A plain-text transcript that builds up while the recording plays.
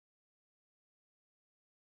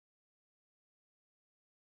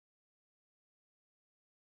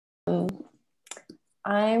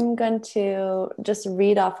I'm going to just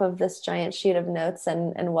read off of this giant sheet of notes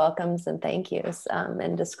and welcomes and thank yous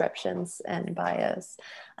and descriptions and bios.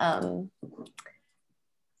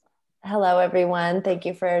 Hello, everyone. Thank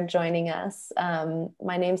you for joining us.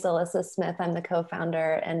 My name is Alyssa Smith. I'm the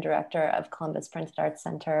co-founder and director of Columbus Printed Arts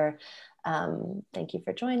Center. Thank you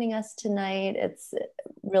for joining us tonight. It's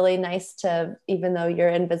really nice to, even though you're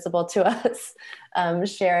invisible to us,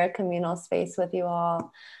 share a communal space with you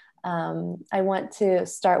all. I want to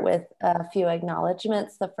start with a few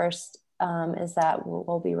acknowledgements. The first is that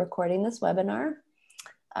we'll be recording this webinar.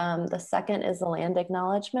 The second is a land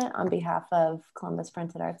acknowledgement on behalf of Columbus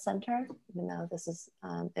Printed Arts Center. Even though this is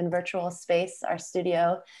in virtual space, our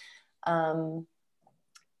studio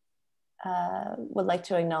would like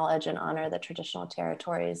to acknowledge and honor the traditional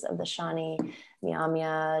territories of the Shawnee,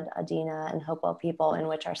 Miamia, Adina, and Hopewell people in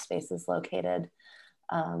which our space is located.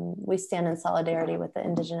 We stand in solidarity with the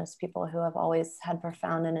Indigenous people who have always had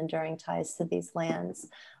profound and enduring ties to these lands.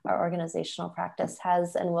 Our organizational practice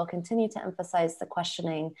has and will continue to emphasize the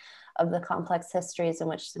questioning of the complex histories in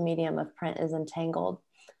which the medium of print is entangled,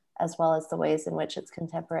 as well as the ways in which its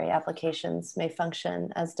contemporary applications may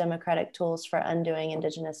function as democratic tools for undoing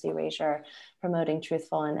Indigenous erasure, promoting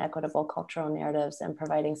truthful and equitable cultural narratives, and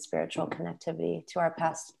providing spiritual connectivity to our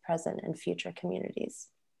past, present, and future communities.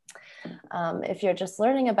 If you're just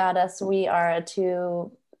learning about us, we are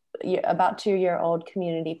about 2-year-old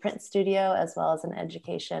community print studio, as well as an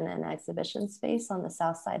education and exhibition space on the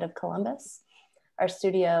south side of Columbus. Our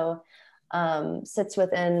studio sits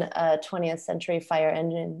within a 20th century fire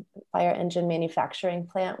engine manufacturing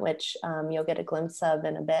plant, which you'll get a glimpse of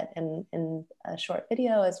in a bit in a short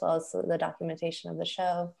video, as well as the documentation of the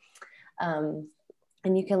show.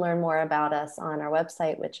 And you can learn more about us on our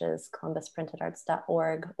website, which is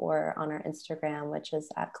columbusprintederarts.org, or on our Instagram, which is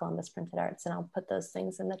 @ColumbusPrintedArts, and I'll put those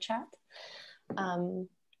things in the chat.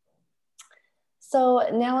 So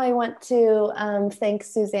now I want to thank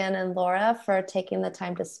Suzanne and Laura for taking the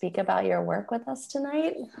time to speak about your work with us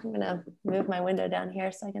tonight. I'm gonna move my window down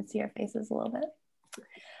here so I can see your faces a little bit.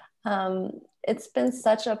 It's been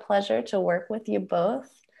such a pleasure to work with you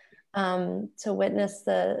both. To witness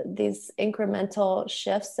these incremental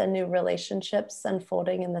shifts and new relationships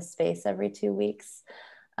unfolding in the space every 2 weeks.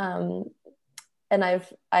 And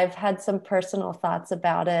I've had some personal thoughts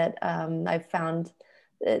about it. I've found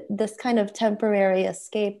this kind of temporary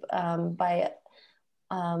escape by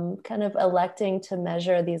kind of electing to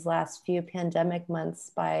measure these last few pandemic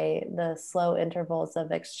months by the slow intervals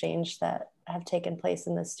of exchange that have taken place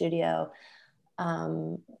in the studio.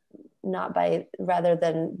 Rather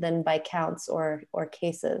than by counts or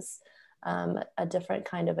cases, a different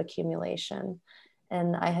kind of accumulation.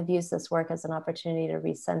 And I have used this work as an opportunity to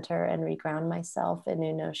recenter and reground myself in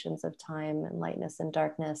new notions of time and lightness and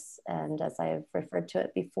darkness. And as I've referred to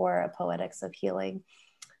it before, a poetics of healing.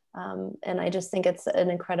 And I just think it's an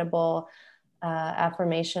incredible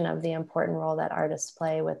affirmation of the important role that artists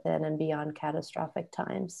play within and beyond catastrophic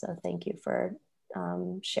times. So thank you for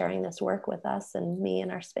sharing this work with us and me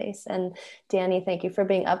in our space. And Danny, thank you for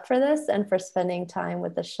being up for this and for spending time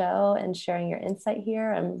with the show and sharing your insight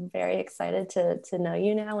here. I'm very excited to know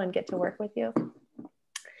you now and get to work with you.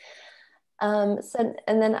 And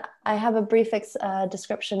then I have a brief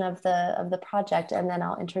description of the project, and then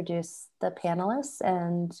I'll introduce the panelists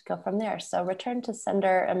and go from there. So Return to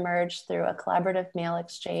Sender emerged through a collaborative mail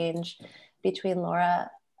exchange between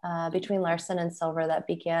Larson and Silver that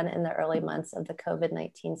began in the early months of the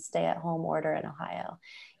COVID-19 stay-at-home order in Ohio.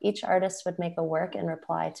 Each artist would make a work in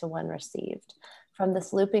reply to one received. From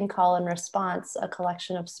this looping call and response, a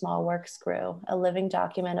collection of small works grew, a living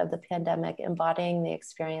document of the pandemic embodying the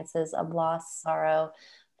experiences of loss, sorrow,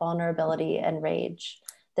 vulnerability, and rage.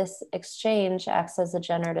 This exchange acts as the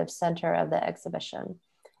generative center of the exhibition.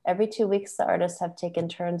 Every 2 weeks, the artists have taken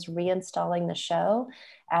turns reinstalling the show,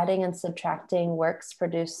 adding and subtracting works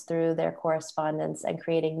produced through their correspondence and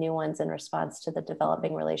creating new ones in response to the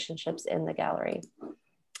developing relationships in the gallery.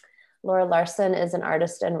 Laura Larson is an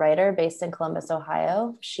artist and writer based in Columbus,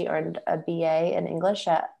 Ohio. She earned a BA in English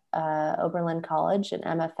at Oberlin College, an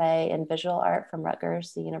MFA in visual art from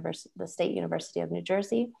Rutgers, the State University of New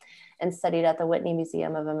Jersey, and studied at the Whitney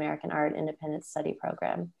Museum of American Art Independent Study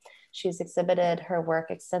Program. She's exhibited her work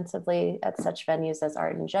extensively at such venues as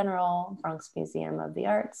Art in General, Bronx Museum of the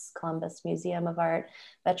Arts, Columbus Museum of Art,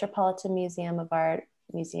 Metropolitan Museum of Art,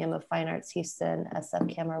 Museum of Fine Arts Houston,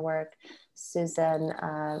 SF Camera Work, Suzanne,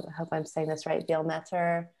 I hope I'm saying this right,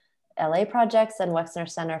 Bielmetter, LA Projects, and Wexner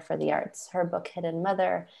Center for the Arts. Her book, Hidden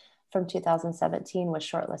Mother, from 2017 was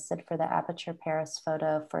shortlisted for the Aperture Paris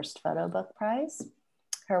First Photo Book Prize.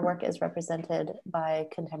 Her work is represented by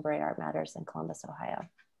Contemporary Art Matters in Columbus, Ohio.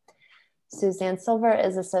 Suzanne Silver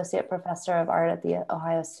is Associate Professor of Art at the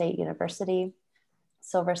Ohio State University.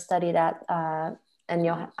 Silver studied at,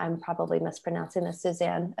 I'm probably mispronouncing this,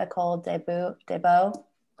 Suzanne, École des Beaux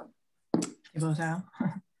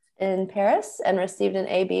in Paris, and received an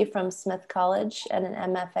AB from Smith College and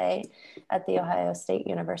an MFA at the Ohio State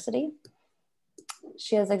University.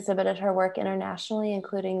 She has exhibited her work internationally,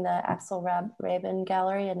 including the Axel Rabin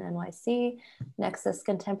Gallery in NYC, Nexus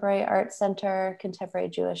Contemporary Art Center, Contemporary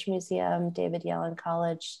Jewish Museum, David Yellen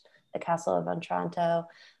College, the Castle of Otranto,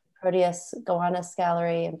 Proteus Gowanus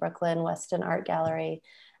Gallery in Brooklyn, Weston Art Gallery,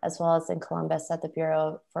 as well as in Columbus at the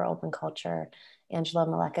Bureau for Open Culture, Angela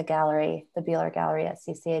Maleka Gallery, the Beeler Gallery at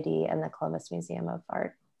CCAD, and the Columbus Museum of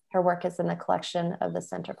Art. Her work is in the collection of the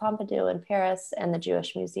Centre Pompidou in Paris and the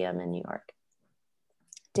Jewish Museum in New York.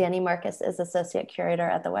 Danny Marcus is Associate Curator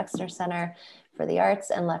at the Wexner Center for the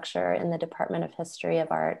Arts and lecturer in the Department of History of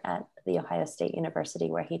Art at the Ohio State University,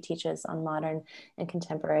 where he teaches on modern and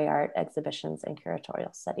contemporary art exhibitions and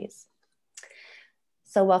curatorial studies.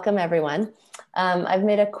 So welcome everyone. I've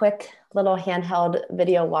made a quick little handheld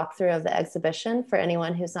video walkthrough of the exhibition for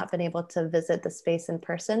anyone who's not been able to visit the space in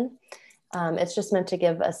person. It's just meant to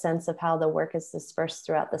give a sense of how the work is dispersed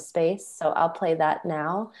throughout the space. So I'll play that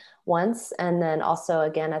now once, and then also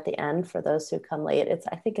again at the end for those who come late.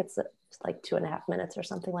 I think it's like 2.5 minutes or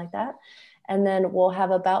something like that. And then we'll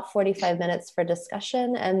have about 45 minutes for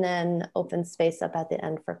discussion and then open space up at the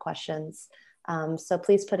end for questions. So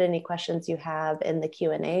please put any questions you have in the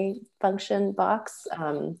Q&A function box.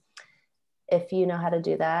 If you know how to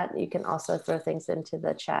do that, you can also throw things into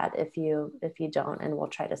the chat if you don't, and we'll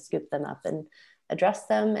try to scoop them up and address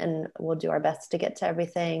them, and we'll do our best to get to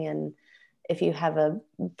everything. And if you have a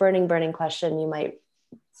burning question, you might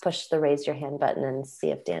push the raise your hand button and see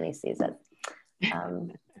if Danny sees it.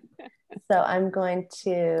 So I'm going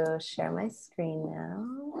to share my screen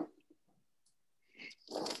now.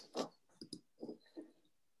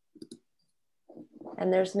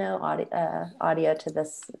 And there's no audio to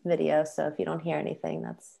this video, so if you don't hear anything,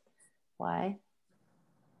 that's why.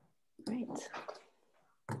 Right.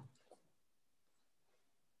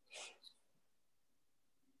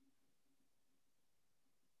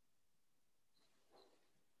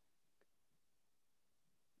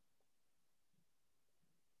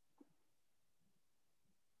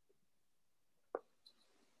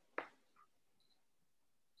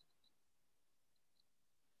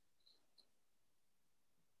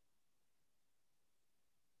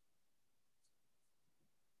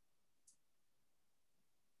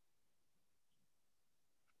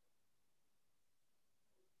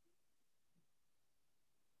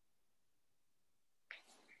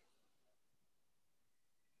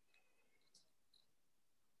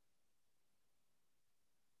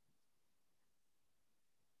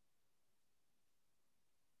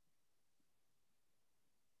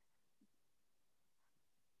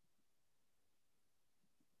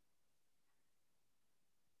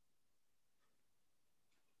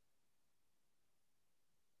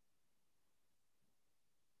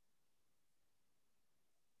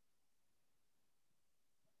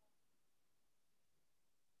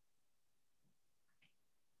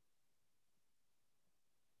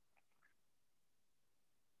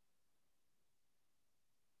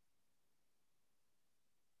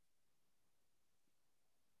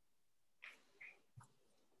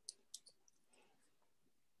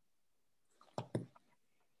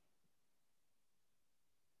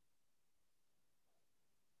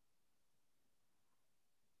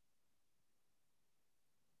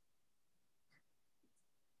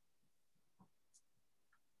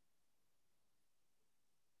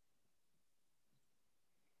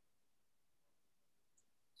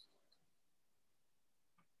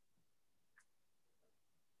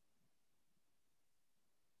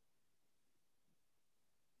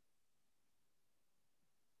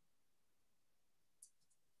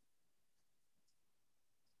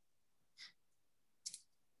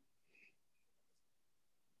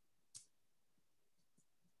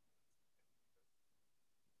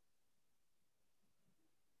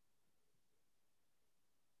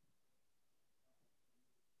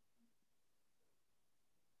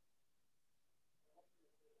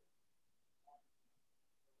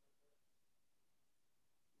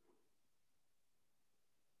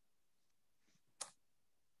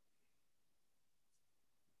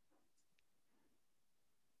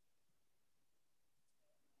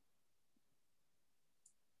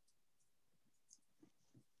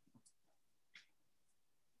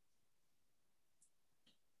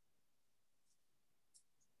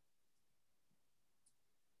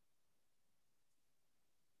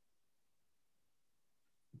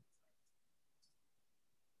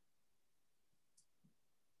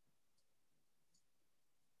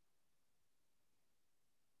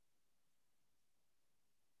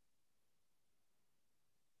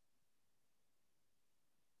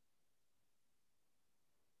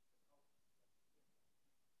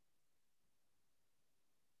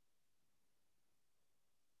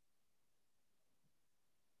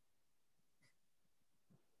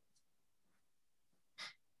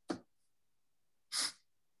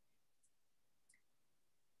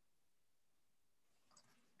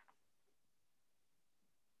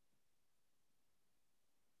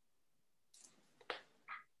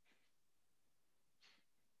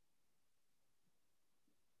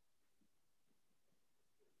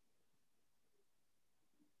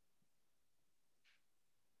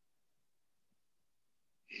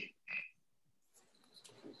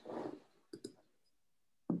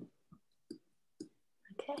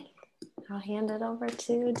 I'll hand it over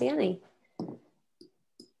to Danny.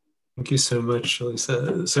 Thank you so much,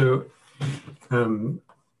 Lisa. So, and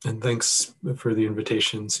thanks for the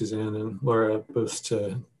invitation, Suzanne and Laura, both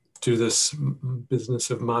to do this business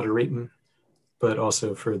of moderating, but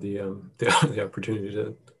also for the opportunity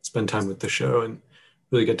to spend time with the show and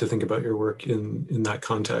really get to think about your work in that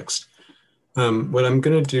context. What I'm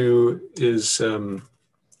going to do is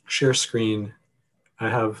share screen. I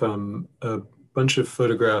have a bunch of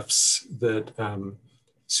photographs that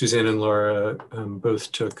Suzanne and Laura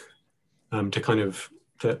both took to kind of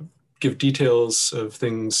give details of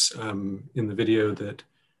things in the video that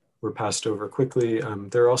were passed over quickly.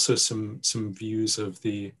 There are also some views of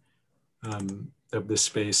the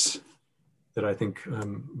space that I think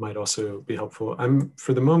might also be helpful.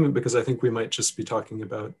 For the moment, because I think we might just be talking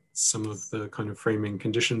about some of the kind of framing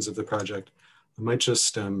conditions of the project, I might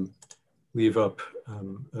just leave up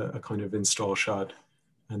a kind of install shot,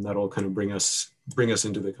 and that'll kind of bring us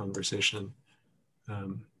into the conversation.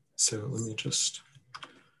 So let me just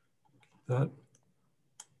that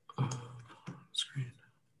screen.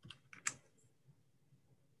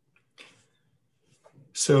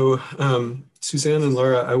 So Suzanne and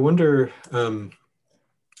Laura, I wonder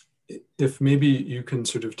if maybe you can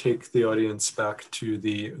sort of take the audience back to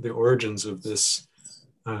the origins of this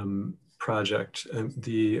project.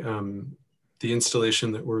 The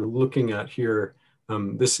installation that we're looking at here,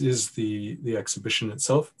 this is the exhibition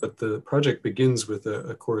itself, but the project begins with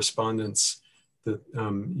a correspondence that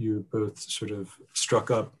you both sort of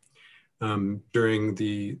struck up during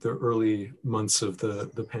the early months of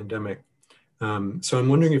the pandemic. So I'm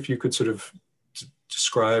wondering if you could sort of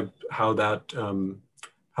describe how that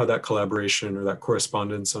collaboration or that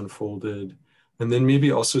correspondence unfolded, and then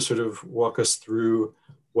maybe also sort of walk us through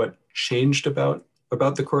what changed about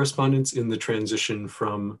the correspondence in the transition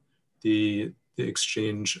from the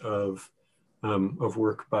exchange of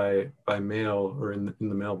work by mail or in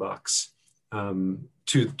the mailbox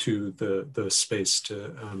to the space,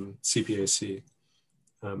 to CPAC.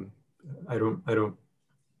 I don't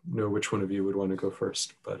know which one of you would want to go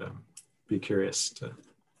first, but be curious to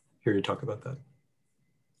hear you talk about that.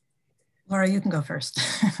 Laura, you can go first.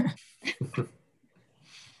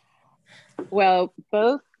 Well,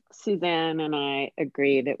 both Suzanne and I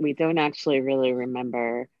agree that we don't actually really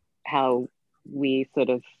remember how we sort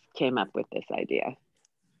of came up with this idea.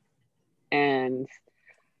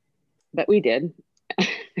 But we did,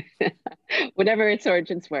 whatever its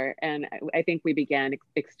origins were. And I think we began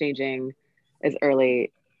exchanging as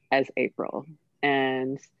early as April.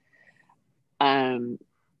 And,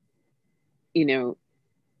 you know,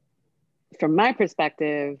 from my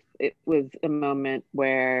perspective, it was a moment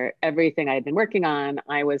where everything I had been working on,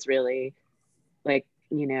 I was really like,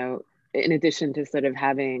 you know, in addition to sort of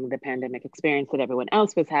having the pandemic experience that everyone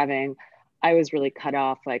else was having, I was really cut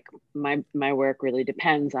off. Like my work really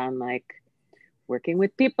depends on like working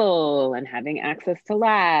with people and having access to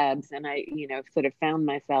labs. And I, you know, sort of found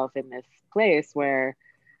myself in this place where,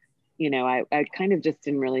 you know, I kind of just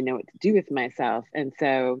didn't really know what to do with myself. And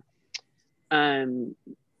so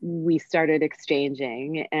we started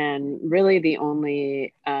exchanging, and really the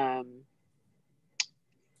only,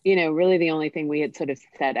 you know, really the only thing we had sort of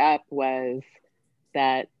set up was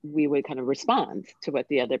that we would kind of respond to what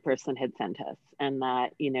the other person had sent us, and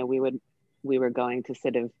that, you know, we were going to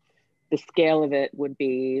sort of, the scale of it would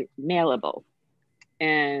be mailable.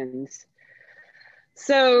 And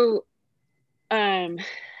so, do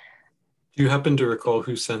you happen to recall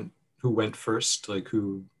who went first, like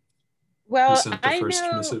who sent the first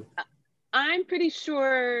missive? I'm pretty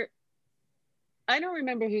sure, I don't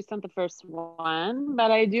remember who sent the first one,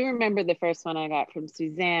 but I do remember the first one I got from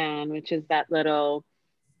Suzanne, which is that little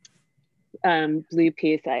blue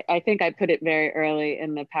piece. I think I put it very early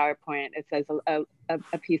in the PowerPoint. It says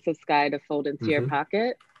a piece of sky to fold into your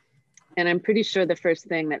pocket. And I'm pretty sure the first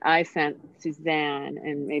thing that I sent Suzanne,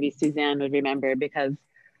 and maybe Suzanne would remember, because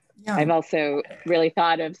yeah, I've also really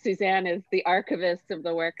thought of Suzanne as the archivist of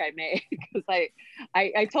the work I made, because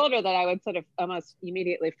I told her that I would sort of almost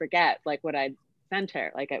immediately forget like what I'd sent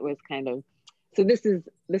her. Like it was kind of, so this is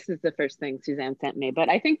the first thing Suzanne sent me. But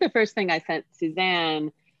I think the first thing I sent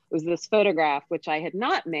Suzanne was this photograph, which I had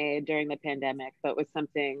not made during the pandemic, but was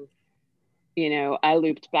something, you know, I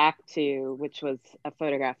looped back to, which was a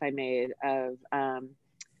photograph I made of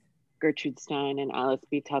Gertrude Stein and Alice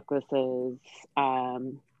B. Toklas's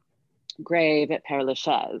grave at Père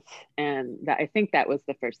Lachaise. And I think that was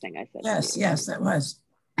the first thing I said. Yes, that was.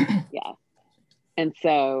 Yeah. And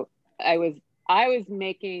so I was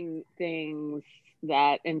making things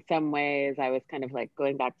that in some ways I was kind of like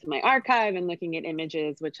going back to my archive and looking at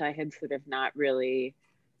images, which I had sort of not really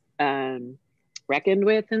reckoned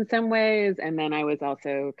with in some ways. And then I was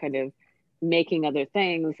also kind of making other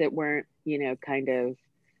things that weren't, you know, kind of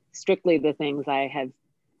strictly the things I had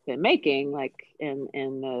been making, like in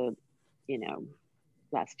the, you know,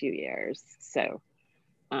 last few years. So,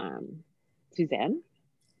 Suzanne?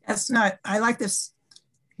 I like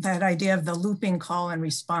that idea of the looping call and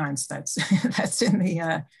response that's that's in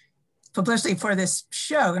the publicity for this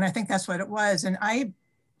show. And I think that's what it was. And I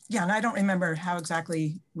don't remember how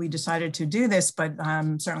exactly we decided to do this, but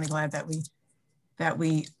I'm certainly glad that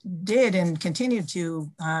we did and continue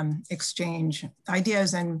to exchange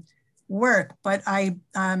ideas and work. But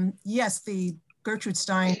yes, the Gertrude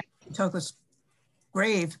Stein Toklas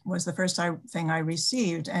grave was the first thing I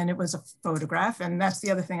received, and it was a photograph. And that's the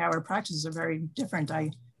other thing, our practices are very different.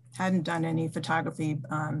 I hadn't done any photography,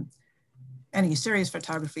 any serious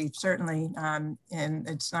photography, certainly, and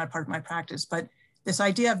it's not a part of my practice, but this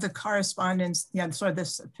idea of the correspondence, sort of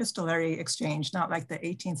this epistolary exchange, not like the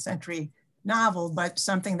 18th century novel, but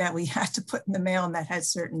something that we had to put in the mail and that had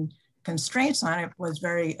certain constraints on it, was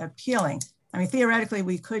very appealing. I mean, theoretically,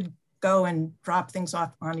 we could go and drop things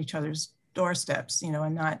off on each other's doorsteps, you know,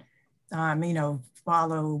 and not, you know,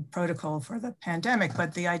 follow protocol for the pandemic,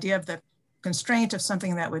 but the idea of the constraint of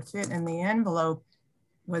something that would fit in the envelope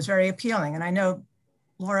was very appealing. And I know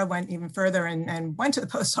Laura went even further and went to the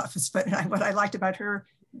post office, but what I liked about her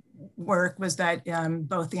work was that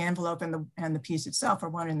both the envelope and the piece itself are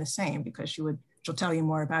one and the same, because she'll tell you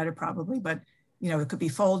more about it probably, but you know, it could be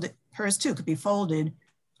folded, hers too could be folded.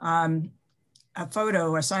 A photo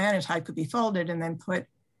or cyanotype could be folded and then put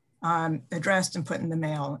addressed and put in the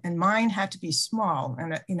mail. And mine had to be small.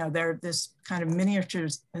 And you know, they're this kind of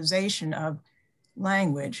miniaturization of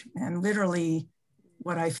language, and literally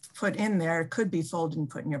what I put in there could be folded and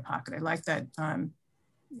put in your pocket. I like that.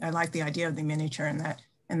 I like the idea of the miniature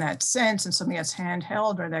in that sense, and something that's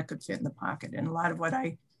handheld or that could fit in the pocket. And a lot of what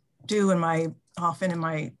I do often in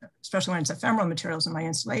my, especially when it's ephemeral materials in my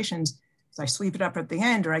installations, is I sweep it up at the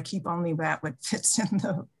end, or I keep only that what fits in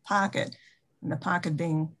the pocket. And the pocket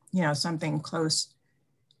being, you know, something close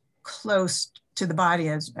to the body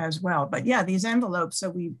as well. But yeah, these envelopes.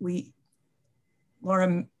 So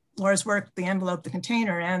Laura's work, the envelope, the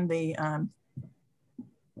container, and the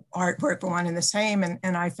artwork were one and the same.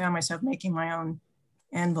 And I found myself making my own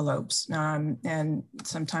envelopes, and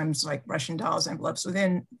sometimes like Russian dolls envelopes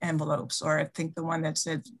within envelopes. Or I think the one that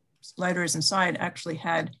said letters inside actually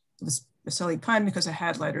it was a silly pun because it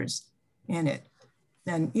had letters in it.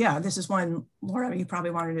 Then yeah, this is one, Laura, you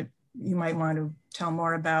might want to tell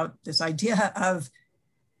more about this idea of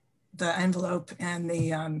the envelope and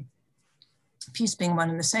the piece being one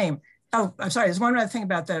and the same. Oh, I'm sorry, there's one other thing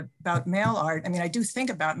about mail art. I mean, I do think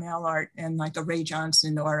about mail art and like a Ray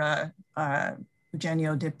Johnson or a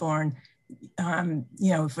Eugenio Ditborn.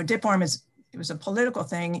 You know, for Ditborn, it was a political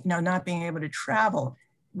thing, you know, not being able to travel.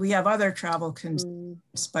 We have other travel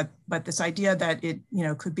constraints, but this idea that it, you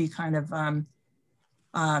know, could be kind of,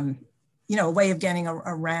 you know, a way of getting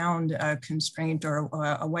around a constraint, or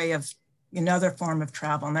a way of another form of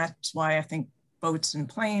travel. And that's why I think boats and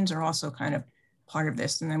planes are also kind of part of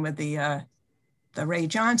this. And then with the Ray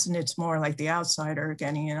Johnson, it's more like the outsider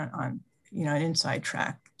getting in on, you know, an inside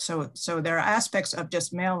track. So there are aspects of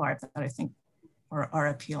just mail art that I think are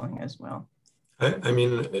appealing as well. I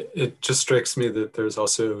mean, it just strikes me that there's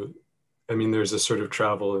also, I mean, there's a sort of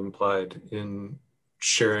travel implied in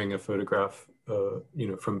sharing a photograph, you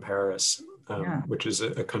know, from Paris, which is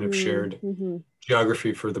a kind of shared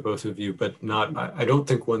geography for the both of you, but not, I don't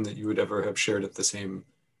think one that you would ever have shared at the same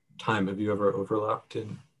time. Have you ever overlapped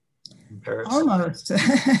in Paris? Almost.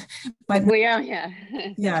 But well, yeah.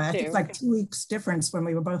 Yeah, I think it's like 2 weeks difference when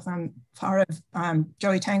we were both on part of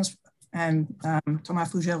Joey Tang's and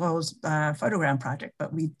Thomas Fougereau's photogram project,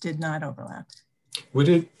 but we did not overlap.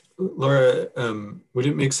 Laura, would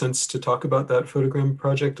it make sense to talk about that photogram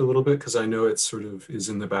project a little bit? Because I know it sort of is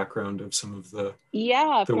in the background of some of the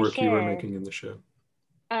work you were making in the show.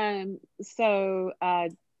 So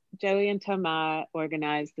Joey and Thomas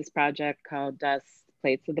organized this project called Dust,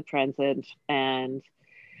 Plates of the Present, and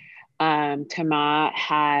Thomas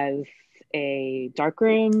has a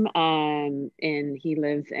darkroom, and he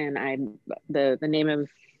lives in, the name of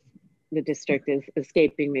the district is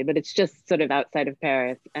escaping me, but it's just sort of outside of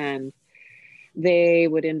Paris. And they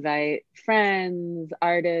would invite friends,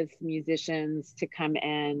 artists, musicians to come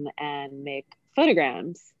in and make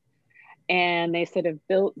photograms. And they sort of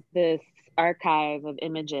built this archive of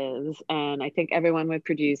images. And I think everyone would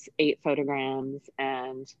produce 8 photograms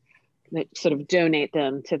and sort of donate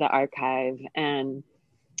them to the archive. And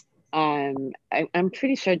I'm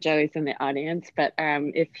pretty sure Joey's in the audience, but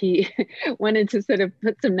if he wanted to sort of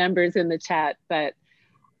put some numbers in the chat, but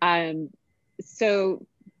so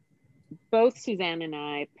both Suzanne and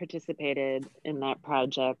I participated in that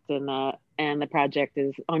project, and the project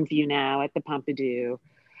is on view now at the Pompidou.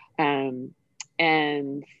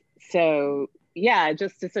 And so, yeah,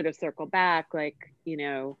 just to sort of circle back, like, you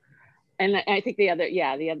know, and I think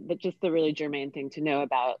just the really germane thing to know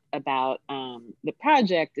about the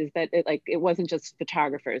project is that it wasn't just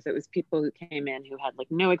photographers, it was people who came in who had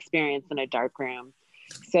like no experience in a darkroom.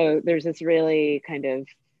 So there's this really kind of,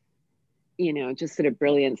 you know, just sort of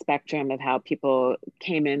brilliant spectrum of how people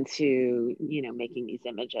came into, you know, making these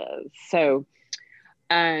images. So,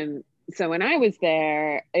 so when I was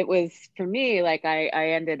there, it was, for me, like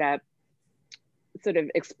I ended up sort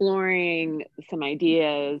of exploring some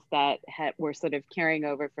ideas that were sort of carrying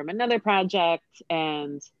over from another project,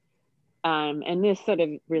 and this sort of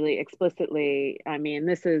really explicitly, I mean,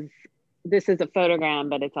 this is a photogram,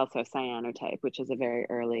 but it's also a cyanotype, which is a very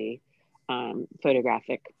early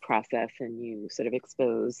photographic process, and you sort of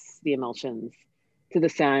expose the emulsions to the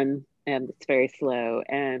sun, and it's very slow.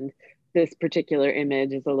 And this particular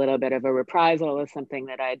image is a little bit of a reprisal of something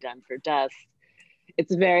that I had done for dust.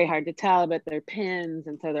 It's very hard to tell, but they're pins,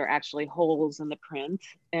 and so they're actually holes in the print,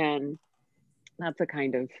 and that's a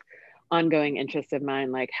kind of ongoing interest of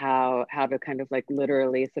mine, like how to kind of like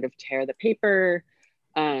literally sort of tear the paper,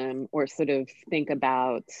 or sort of think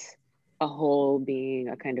about a hole being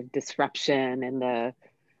a kind of disruption in the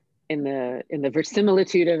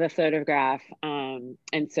verisimilitude of a photograph. And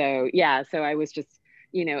so, yeah, so I was just,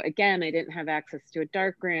 you know, again, I didn't have access to a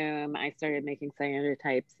dark room. I started making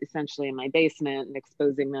cyanotypes essentially in my basement and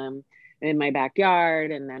exposing them in my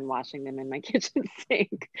backyard, and then washing them in my kitchen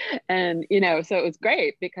sink. And, you know, so it was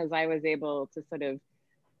great because I was able to sort of,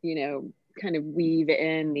 you know, kind of weave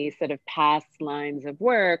in these sort of past lines of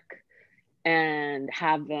work and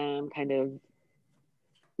have them kind of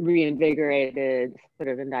reinvigorated sort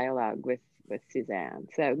of in dialogue with Suzanne.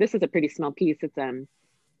 So this is a pretty small piece. It's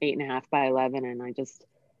 8.5 by 11, and I just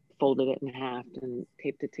folded it in half and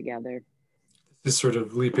taped it together. This is sort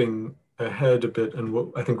of leaping ahead a bit, and what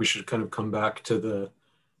I think we should kind of come back to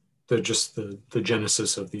the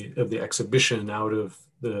genesis of the exhibition out of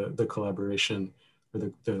the collaboration,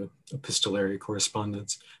 or the epistolary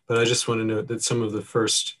correspondence. But I just want to note that some of the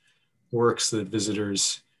first works that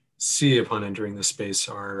visitors see upon entering the space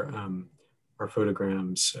are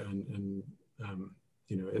photograms, and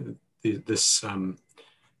you know, this.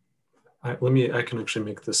 I can actually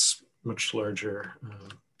make this much larger,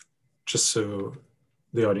 just so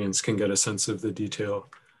the audience can get a sense of the detail.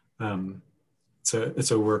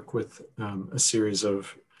 It's a work with a series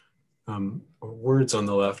of words on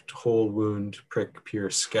the left: hole, wound, prick,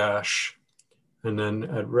 pierce, gash, and then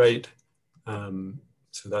at right.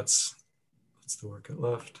 So that's the work at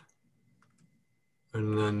left,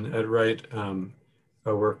 and then at right,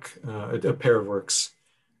 a pair of works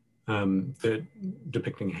that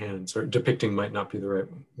depicting hands, or depicting might not be the right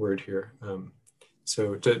word here.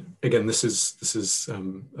 So again, this is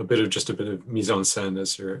a bit of mise en scène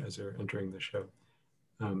as you're entering the show.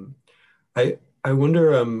 I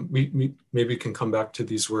wonder, we maybe can come back to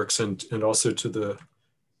these works and also to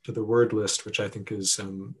the word list, which I think is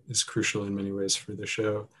crucial in many ways for the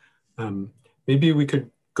show. Maybe we could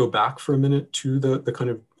go back for a minute to the kind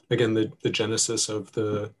of, again, the genesis of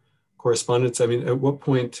the correspondence. I mean, at what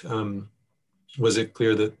point was it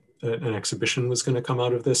clear that an exhibition was going to come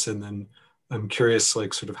out of this? And then I'm curious,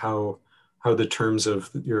 like, sort of how the terms of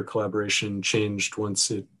your collaboration changed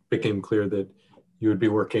once it became clear that you would be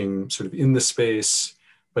working sort of in the space,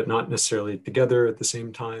 but not necessarily together at the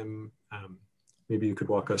same time. Maybe you could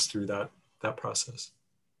walk us through that process.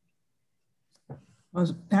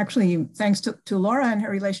 Well, actually, thanks to Laura and her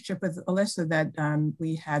relationship with Alyssa, that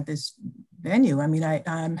we had this venue. I mean, I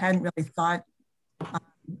hadn't really thought.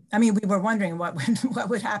 I mean, we were wondering what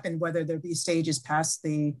would happen, whether there'd be stages past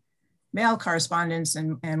the mail correspondence,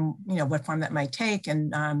 and you know, what form that might take.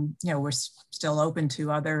 And you know, we're still open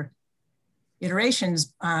to other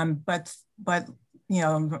iterations. But you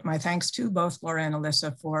know, my thanks to both Laura and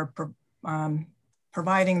Alyssa for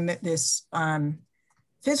providing this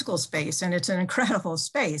physical space, and it's an incredible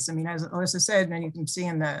space. I mean, as Alyssa said, and you can see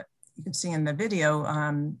in the video,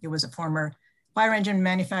 it was a former fire engine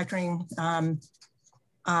manufacturing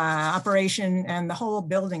operation, and the whole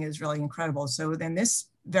building is really incredible. So then this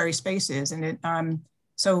very space is, and it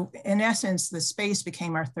so in essence, the space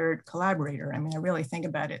became our third collaborator. I mean, I really think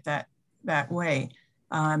about it that way,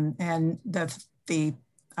 and the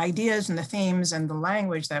ideas and the themes and the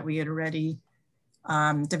language that we had already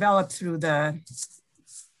developed through the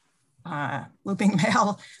looping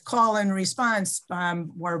mail call and response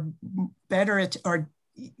were better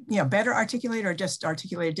better articulated or just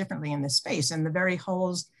articulated differently in this space. And the very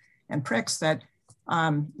holes and pricks that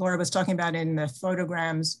Laura was talking about in the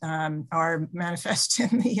photograms are manifest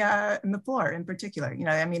in the floor in particular. You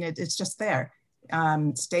know, I mean, it's just there.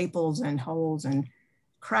 Staples and holes and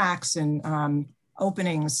cracks and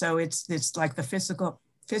openings. So it's like the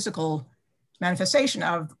physical manifestation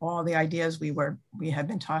of all the ideas we had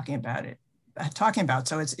been talking about.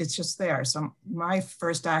 So it's just there. So my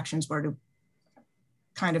first actions were to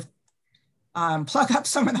kind of plug up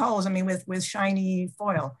some of the holes. I mean, with shiny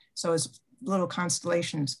foil. So it's little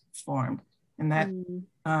constellations formed. And that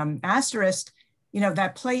asterisk, you know,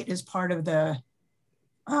 that plate is part of the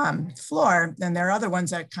floor. Then there are other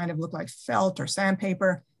ones that kind of look like felt or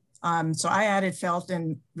sandpaper. So I added felt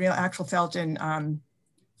and actual felt and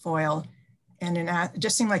foil, and it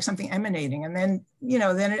just seemed like something emanating. And then, you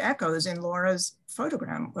know, then it echoes in Laura's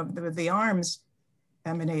photogram of the arms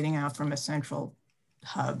emanating out from a central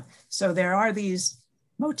hub. So there are these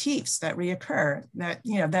motifs that reoccur that,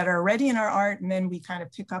 you know, that are already in our art, and then we kind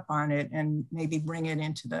of pick up on it and maybe bring it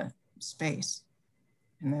into the space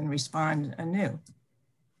and then respond anew.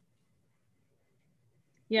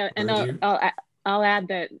 Yeah, and I'll add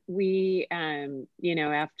that we, you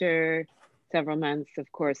know, after several months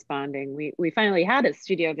of corresponding, we finally had a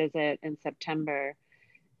studio visit in September.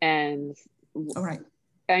 And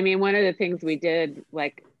I mean, one of the things we did,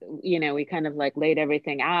 like, you know, we kind of like laid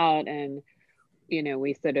everything out, and, you know,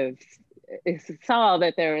 we sort of saw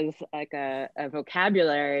that there was like a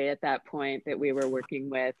vocabulary at that point that we were working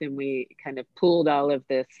with, and we kind of pooled all of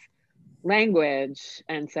this language.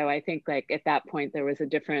 And so I think like at that point there was a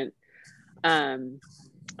different, I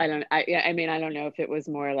don't know if it was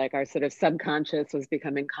more like our sort of subconscious was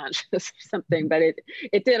becoming conscious or something, but it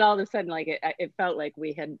did all of a sudden, like it felt like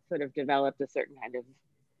we had sort of developed a certain kind of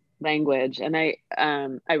language. And I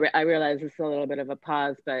realize this is a little bit of a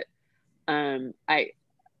pause, but I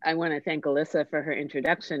want to thank Alyssa for her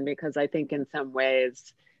introduction, because I think in some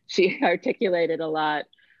ways she articulated a lot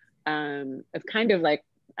of kind of like,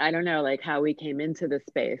 I don't know, like how we came into the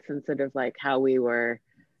space and sort of like how we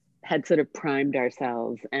had sort of primed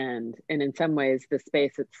ourselves. And in some ways the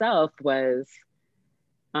space itself was,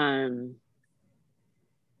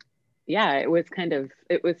 yeah, it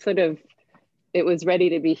was ready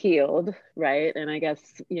to be healed, right? And I guess,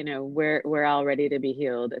 you know, we're all ready to be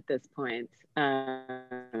healed at this point.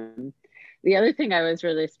 The other thing I was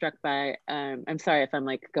really struck by, I'm sorry if I'm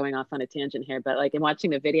like going off on a tangent here, but like in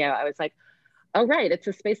watching the video, I was like, oh, right, it's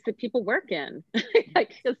a space that people work in.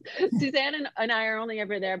 Like, Suzanne and I are only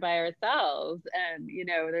ever there by ourselves. And, you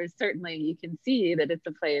know, there's certainly, you can see that it's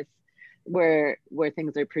a place where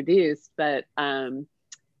things are produced, but,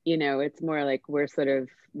 you know, it's more like we're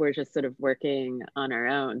just sort of working on our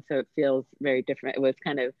own. So it feels very different. It was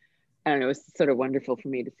kind of, I don't know, it was sort of wonderful for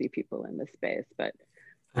me to see people in this space, but.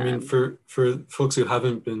 I mean, for folks who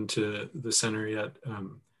haven't been to the center yet,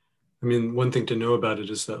 I mean, one thing to know about it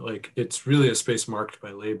is that like it's really a space marked by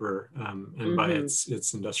labor and by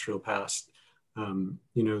its industrial past. You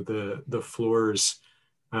know, the floors.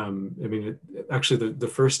 I mean, actually, the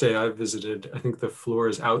first day I visited, I think the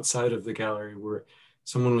floors outside of the gallery were,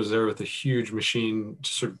 someone was there with a huge machine,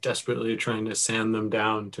 just sort of desperately trying to sand them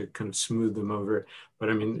down to kind of smooth them over. But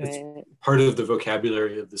I mean, it's part of the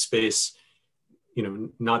vocabulary of the space. You know,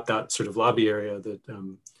 not that sort of lobby area that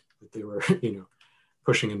they were, you know,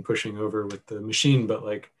 pushing over with the machine, but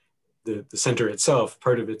like the center itself,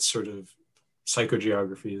 part of its sort of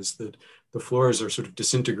psychogeography is that the floors are sort of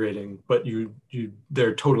disintegrating, but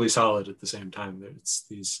they're totally solid at the same time. It's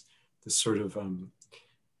this sort of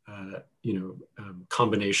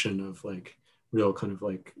combination of like real kind of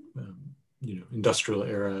like you know, industrial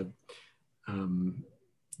era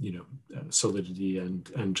solidity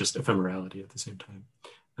and just ephemerality at the same time.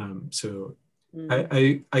 So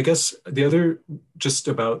I guess the other, just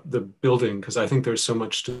about the building, because I think there's so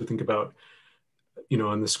much to think about, you know,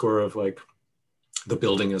 on the score of like the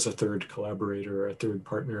building as a third collaborator or a third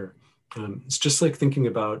partner. It's just like thinking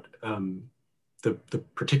about the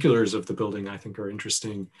particulars of the building, I think, are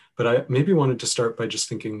interesting. But I maybe wanted to start by just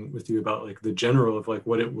thinking with you about like the general of like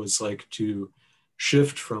what it was like to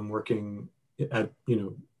shift from working at, you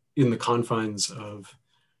know, in the confines of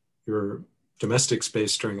your domestic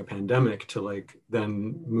space during a pandemic to like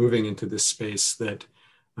then moving into this space that,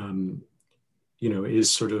 you know,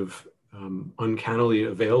 is sort of uncannily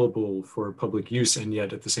available for public use. And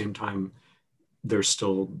yet at the same time, there's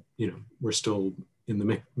still, you know, we're still in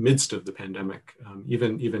the midst of the pandemic.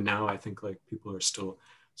 Even now, I think like people are still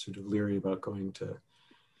sort of leery about going to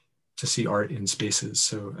see art in spaces.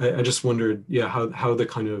 So I just wondered, yeah, how the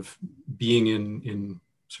kind of being in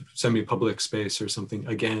sort of semi-public space or something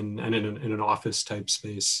again, and in an office type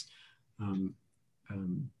space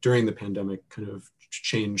during the pandemic kind of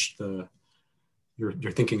changed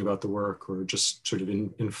your thinking about the work, or just sort of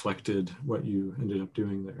inflected what you ended up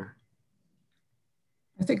doing there.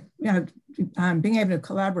 I think, being able to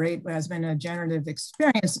collaborate has been a generative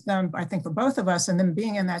experience, I think, for both of us. And then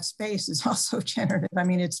being in that space is also generative. I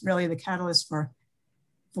mean, it's really the catalyst for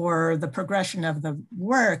the progression of the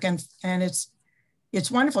work. And it's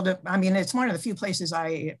wonderful to, I mean, it's one of the few places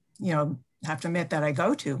I, have to admit that I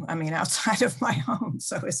go to, I mean, outside of my home.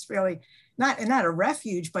 So it's really not a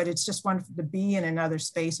refuge, but it's just wonderful to be in another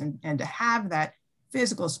space and to have that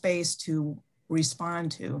physical space to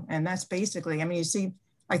respond to. And that's basically, I mean, you see,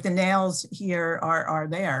 like the nails here are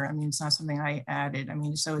there. I mean, it's not something I added. I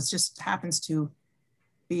mean, so it just happens to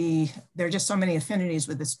be, there are just so many affinities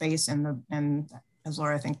with the space and as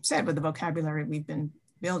Laura, I think, said, with the vocabulary we've been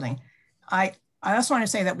building. I also want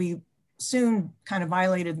to say that we soon kind of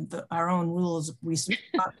violated our own rules. We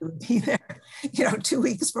thought we would be there, 2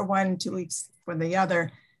 weeks for one, 2 weeks for the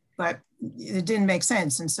other, but it didn't make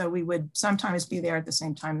sense. And so we would sometimes be there at the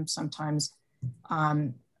same time, sometimes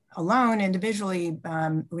alone, individually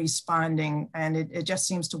responding. And it just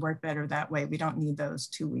seems to work better that way. We don't need those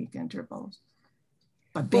 2-week intervals.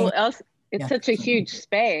 But it's such a huge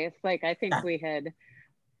space. Like, I think we had,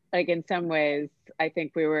 like, in some ways, I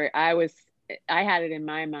think I had it in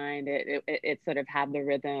my mind. It sort of had the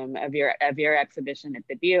rhythm of your exhibition at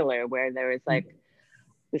the dealer, where there was like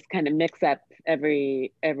this kind of mix up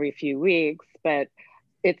every few weeks, but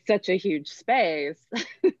it's such a huge space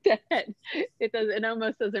that it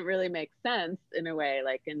almost doesn't really make sense in a way.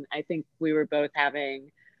 Like, and I think we were both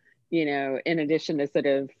having, in addition to sort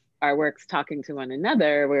of our works talking to one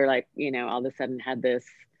another, we were like, all of a sudden had this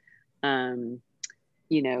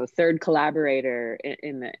third collaborator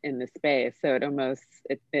in the space. So it almost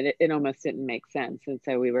didn't make sense. And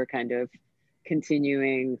so we were kind of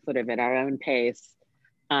continuing sort of at our own pace,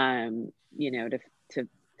 to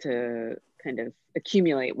kind of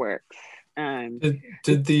accumulate works.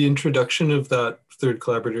 Did the introduction of that third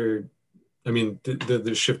collaborator, I mean,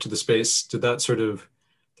 the shift to the space, did that sort of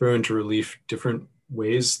throw into relief different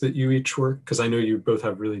ways that you each work? Because I know you both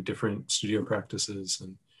have really different studio practices,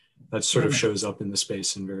 and that sort of shows up in the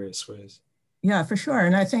space in various ways. Yeah, for sure.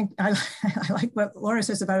 And I think I like what Laura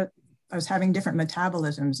says about us having different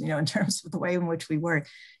metabolisms, in terms of the way in which we work.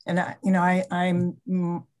 And, I'm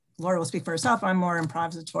Laura will speak for herself. I'm more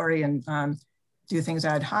improvisatory and do things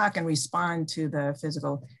ad hoc and respond to the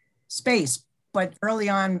physical space. But early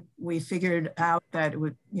on, we figured out that it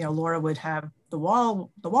would, Laura would have the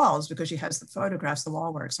walls, because she has the photographs, the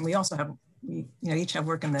wall works. And we also have, each have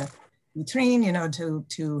work in the vitrine,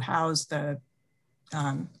 to house the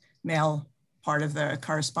mail part of the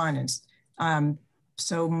correspondence.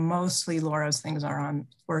 So mostly Laura's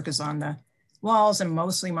work is on the walls, and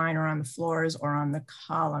mostly mine are on the floors or on the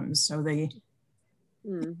columns. So the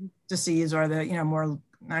disease, or the, more,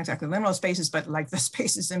 not exactly liminal spaces, but like the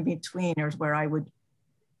spaces in between, is where I would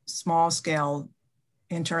small scale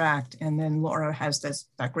interact. And then Laura has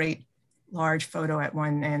that great large photo at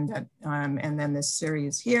one end, and then this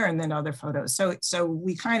series here, and then other photos. So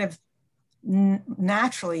we kind of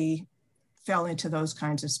naturally fell into those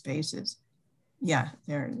kinds of spaces. Yeah,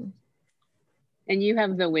 there it is. And you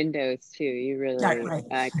have the windows too. You really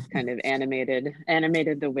kind of animated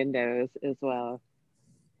the windows as well.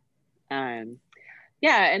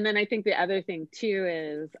 Yeah, and then I think the other thing too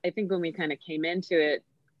is, I think when we kind of came into it,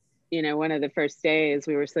 one of the first days,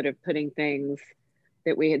 we were sort of putting things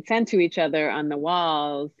that we had sent to each other on the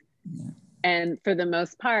walls. Yeah. And for the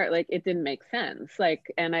most part, like, it didn't make sense.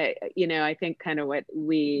 Like, and I think kind of what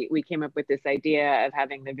we came up with this idea of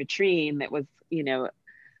having the vitrine that was,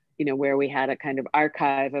 where we had a kind of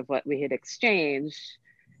archive of what we had exchanged.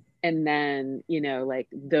 And then, like,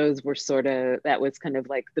 those were that was kind of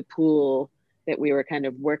like the pool that we were kind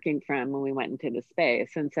of working from when we went into the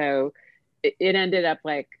space. And so it ended up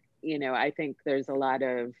like, I think there's a lot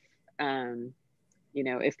of,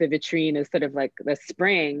 if the vitrine is sort of like the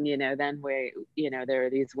spring, then there are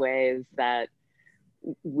these ways that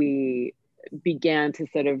we began to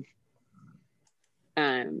sort of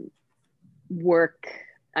work.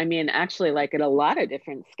 I mean, actually, like, at a lot of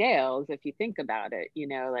different scales, if you think about it,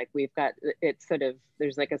 like, we've got,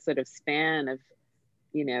 there's like a sort of span of,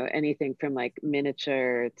 anything from like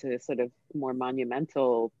miniature to sort of more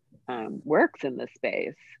monumental works in the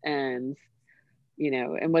space. And,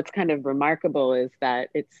 and what's kind of remarkable is that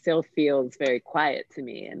it still feels very quiet to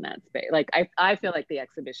me in that space. Like, I feel like the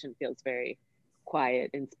exhibition feels very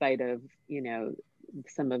quiet in spite of,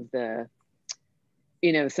 some of the,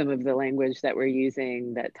 some of the language that we're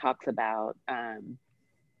using that talks about,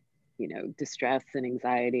 distress and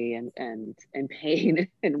anxiety and pain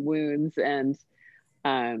and wounds. And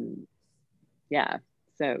yeah,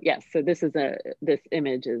 so yes, so this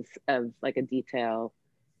image is of like a detail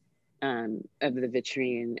of the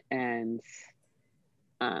vitrine, and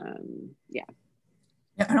yeah.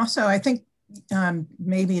 And also I think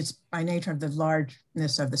maybe it's by nature of the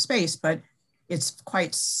largeness of the space, but it's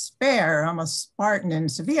quite spare, almost Spartan and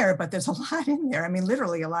severe, but there's a lot in there. I mean,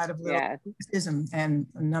 literally a lot of little pieces and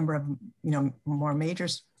a number of, more major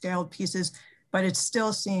scaled pieces, but it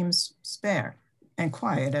still seems spare and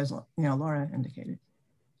quiet, as, Laura indicated.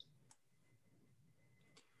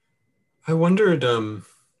 I wondered,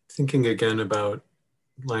 thinking again about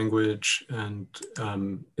language and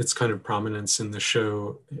its kind of prominence in the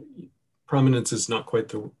show. Prominence is not quite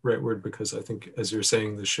the right word, because I think, as you're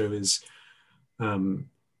saying, the show is,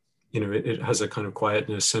 it has a kind of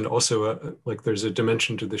quietness, and also like there's a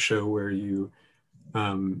dimension to the show where you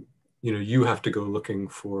have to go looking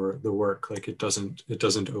for the work. Like it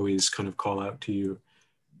doesn't always kind of call out to you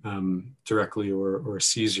directly or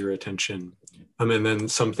seize your attention. And then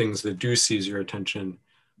some things that do seize your attention,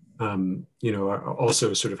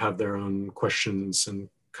 also sort of have their own questions and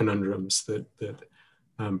conundrums that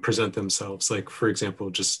present themselves. Like, for example,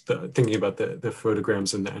 just thinking about the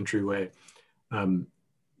photograms in the entryway,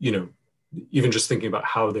 even just thinking about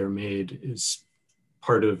how they're made is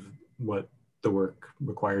part of what the work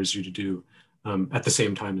requires you to do, at the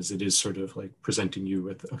same time as it is sort of like presenting you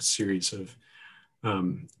with a series of,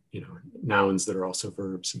 nouns that are also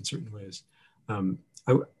verbs in certain ways.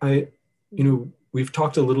 We've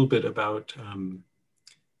talked a little bit about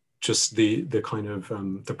just the kind of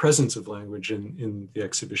the presence of language in the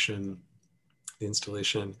exhibition, the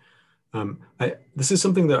installation. This is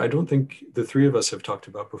something that I don't think the three of us have talked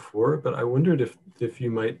about before, but I wondered if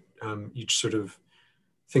you might each sort of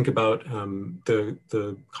think about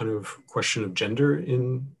the kind of question of gender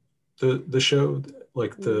in the show.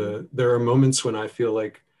 Like there are moments when I feel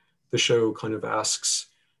like the show kind of asks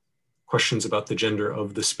questions about the gender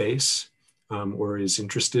of the space, or is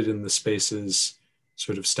interested in the space's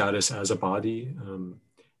sort of status as a body.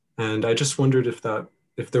 And I just wondered if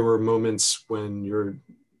there were moments when your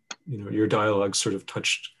dialogue sort of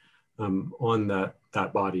touched on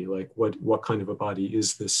that body, like what kind of a body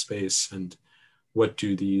is this space, and what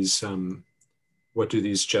do these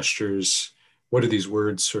gestures, what do these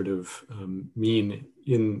words sort of mean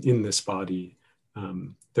in this body?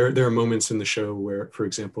 There are moments in the show where, for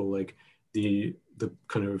example, like the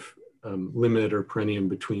kind of limit or perineum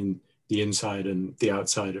between the inside and the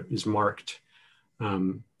outside is marked.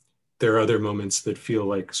 There are other moments that feel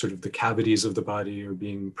like sort of the cavities of the body are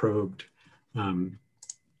being probed,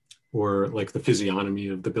 or like the physiognomy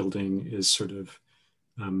of the building is sort of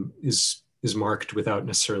is marked without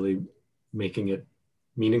necessarily making it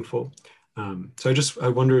meaningful. So I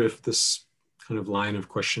wonder if this kind of line of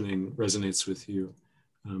questioning resonates with you.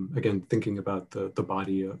 Again, thinking about the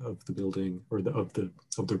body of the building, or of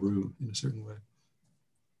the room in a certain way.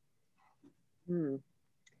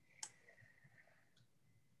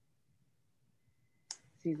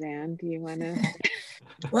 Suzanne, do you want to?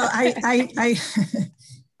 Well,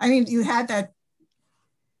 I mean, you had that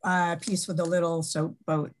piece with the little soap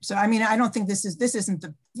boat. So I mean, I don't think this isn't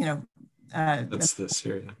the that's this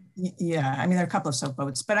here. Yeah, I mean, there are a couple of soap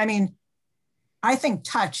boats, but I mean, I think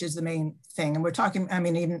touch is the main thing, and we're talking. I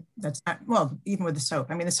mean, even with the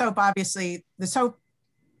soap. I mean, the soap, obviously, it's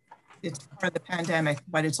part of the pandemic,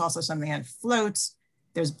 but it's also something that floats.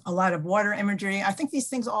 There's a lot of water imagery. I think these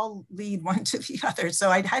things all lead one to the other. So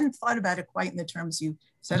I hadn't thought about it quite in the terms you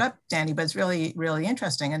set up, Danny, but it's really, really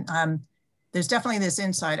interesting. And there's definitely this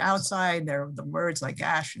inside outside. There are the words like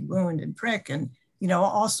gash and wound and prick and,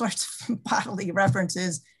 all sorts of bodily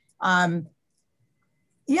references.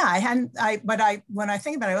 Yeah, when I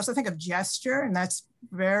think about it, I also think of gesture, and that's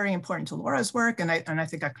very important to Laura's work. And I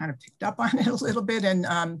think I kind of picked up on it a little bit.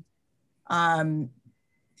 And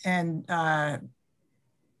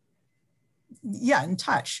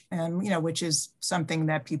touch, and which is something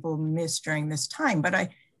that people miss during this time.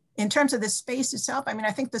 But in terms of the space itself, I mean,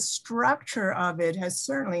 I think the structure of it has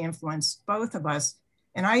certainly influenced both of us.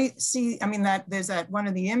 And I see, I mean, that there's that one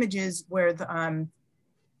of the images where the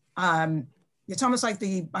it's almost like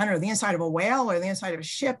the inside of a whale or the inside of a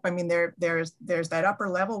ship. I mean, there's that upper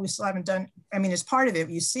level we still haven't done. I mean, as part of it,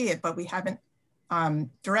 you see it, but we haven't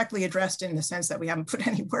directly addressed it in the sense that we haven't put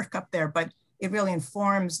any work up there. But it really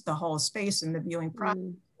informs the whole space and the viewing process.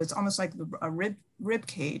 It's almost like a rib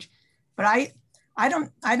cage. But I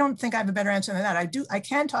don't think I have a better answer than that. I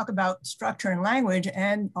can talk about structure and language,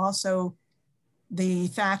 and also the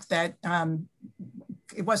fact that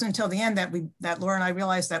it wasn't until the end that Laura and I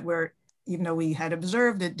realized that even though we had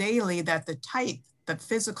observed it daily, that the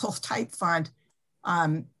physical type font,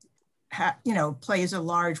 plays a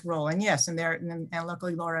large role. And yes, and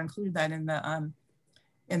luckily Laura included that in the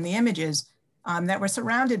images, that we're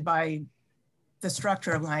surrounded by the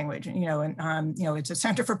structure of language, it's a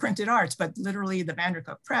center for printed arts, but literally the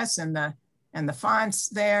Vandercook Press and the fonts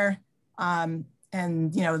there, and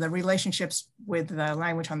the relationships with the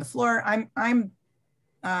language on the floor. I'm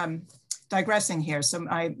digressing here, so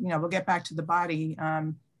we'll get back to the body,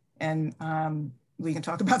 and we can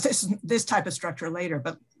talk about this type of structure later.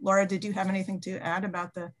 But Laura, did you have anything to add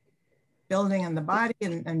about the building and the body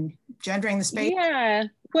and gendering the space? Yeah,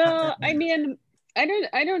 well, I mean, I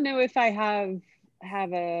don't know if I have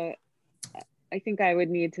I think I would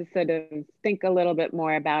need to sort of think a little bit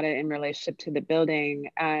more about it in relationship to the building.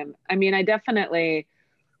 I mean, I definitely,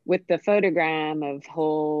 with the photogram of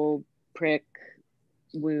hole, prick,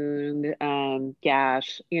 wound,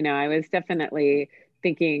 gash, I was definitely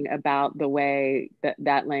thinking about the way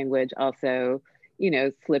that language also,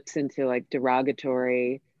 slips into like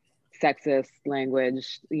derogatory, sexist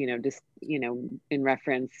language, just, in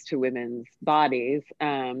reference to women's bodies,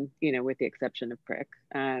 with the exception of prick.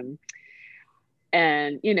 And,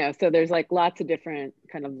 so there's like lots of different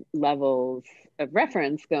kind of levels of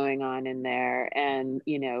reference going on in there. And,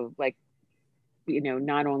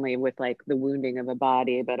 not only with like the wounding of a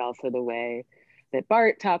body, but also the way that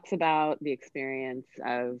Bart talks about the experience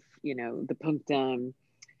of, the punctum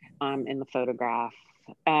in the photograph.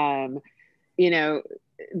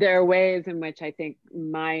 There are ways in which I think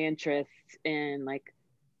my interest in like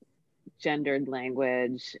gendered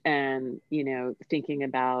language and, thinking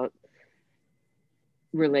about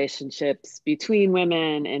relationships between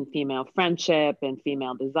women and female friendship and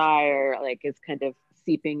female desire, like is kind of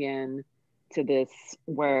seeping in to this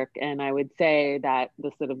work. And I would say that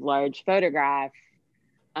the sort of large photograph,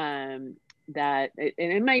 that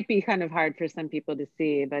it might be kind of hard for some people to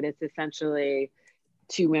see, but it's essentially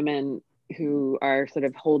two women who are sort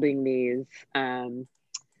of holding these,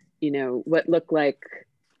 what look like,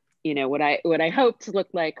 what I hope to look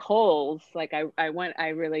like holes. Like I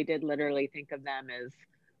really did literally think of them as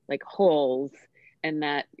like holes, and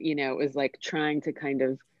that, it was like trying to kind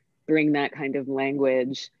of bring that kind of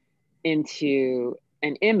language into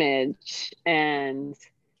an image. And,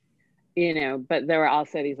 but there were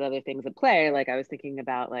also these other things at play. Like I was thinking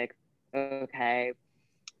about like, okay,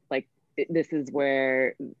 like this is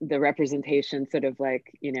where the representation sort of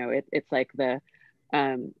like, it's like the,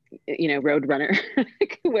 Roadrunner,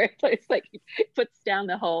 where it's like he puts down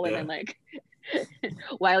the hole and then like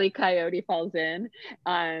Wile E. Coyote falls in.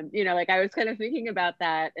 Like I was kind of thinking about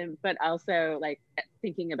that, but also like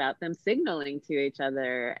thinking about them signaling to each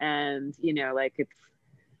other. And, like it's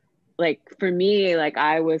like, for me, like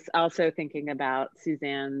I was also thinking about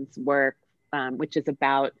Suzanne's work, which is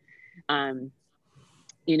about, the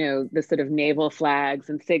sort of naval flags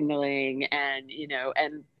and signaling and,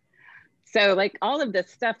 and so like all of this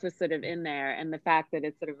stuff was sort of in there, and the fact that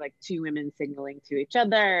it's sort of like two women signaling to each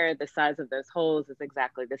other, the size of those holes is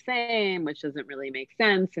exactly the same, which doesn't really make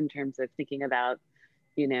sense in terms of thinking about,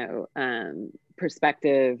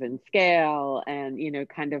 perspective and scale, and,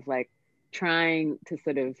 kind of like trying to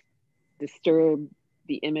sort of disturb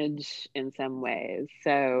the image in some ways.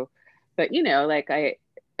 So, but, like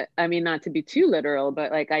I mean, not to be too literal,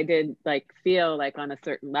 but like I did like feel like on a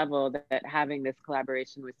certain level that having this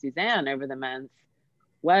collaboration with Suzanne over the months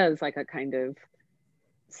was like a kind of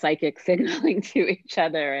psychic signaling to each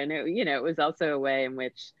other. And it, it was also a way in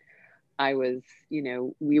which I was,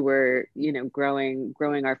 we were,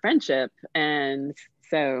 growing our friendship. And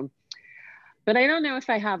so, but I don't know if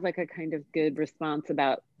I have like a kind of good response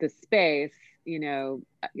about the space,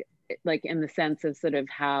 like in the sense of sort of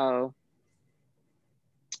how,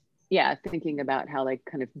 thinking about how like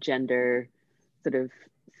kind of gender sort of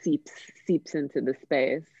seeps into the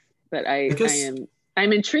space. But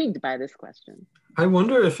I'm intrigued by this question. I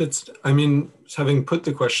wonder if it's, I mean, having put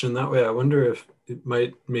the question that way, I wonder if it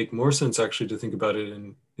might make more sense actually to think about it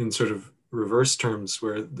in sort of reverse terms,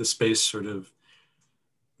 where the space sort of,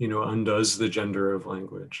 undoes the gender of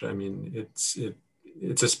language. I mean, it's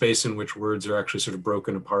a space in which words are actually sort of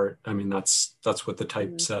broken apart. I mean, that's what the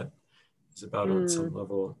typeset is about on some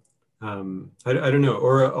level. I don't know,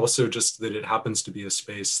 or also just that it happens to be a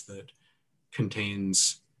space that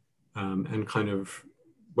contains and kind of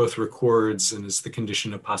both records and is the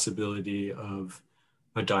condition of possibility of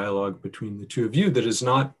a dialogue between the two of you that is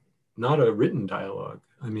not not a written dialogue.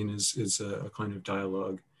 I mean, is a kind of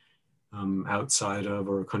dialogue outside of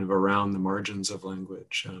or kind of around the margins of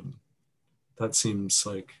language. That seems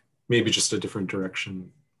like maybe just a different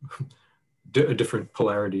direction, a different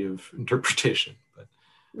polarity of interpretation. But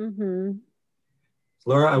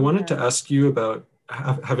Laura, I wanted to ask you about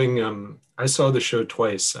having, I saw the show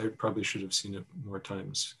twice. I probably should have seen it more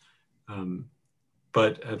times,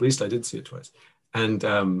 but at least I did see it twice. And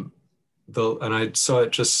I saw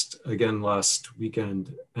it just again last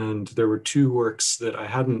weekend, and there were two works that I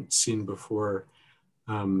hadn't seen before,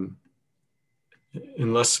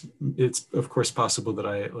 unless it's of course possible that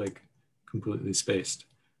I like completely spaced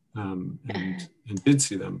and did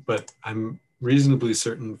see them, but I'm reasonably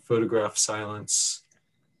certain photograph, silence,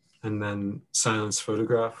 and then silence,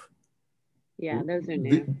 photograph. Yeah, those are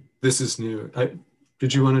new. This is new.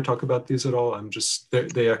 Did you want to talk about these at all? I'm just,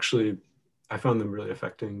 they actually, I found them really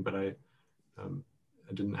affecting, but I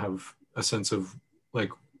didn't have a sense of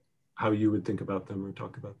like how you would think about them or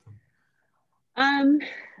talk about them.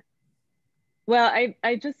 Well,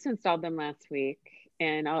 I just installed them last week,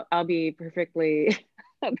 and I'll be perfectly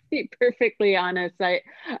I'll be perfectly honest. I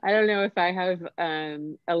don't know if I have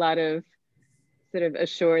a lot of sort of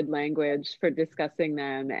assured language for discussing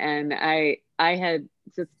them, and I had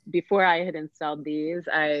just before I had installed these,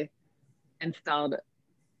 I installed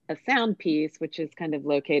a sound piece, which is kind of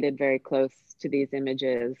located very close to these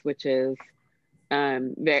images, which is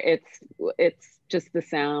it's just the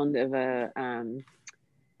sound of a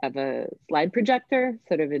slide projector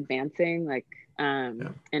sort of advancing, like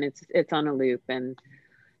and it's on a loop. And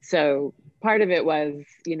so part of it was,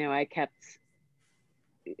 you know, I kept,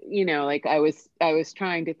 you know, like I was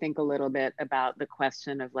trying to think a little bit about the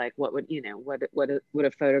question of like what would, you know, what would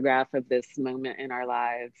a photograph of this moment in our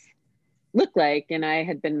lives look like. And I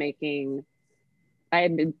had been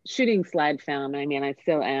shooting slide film. I mean, I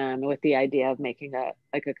still am, with the idea of making a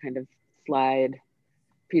kind of slide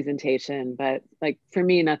presentation, but like for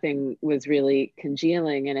me, nothing was really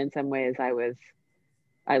congealing. And in some ways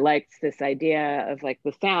I liked this idea of like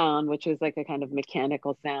the sound, which was like a kind of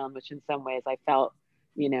mechanical sound, which in some ways I felt,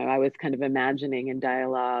 you know, I was kind of imagining in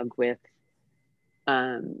dialogue with,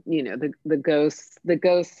 you know, the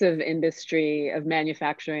ghosts of industry, of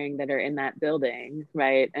manufacturing that are in that building,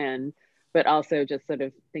 right? And, but also just sort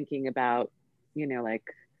of thinking about, you know, like,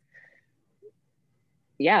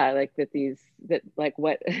 yeah, like what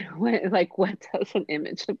does an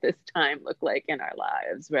image of this time look like in our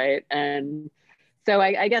lives, right? And so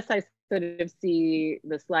I guess I sort of see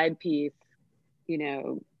the slide piece, you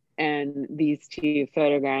know, and these two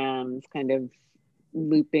photograms kind of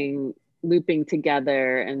looping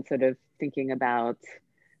together, and sort of thinking about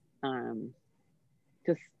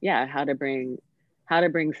just, yeah, how to bring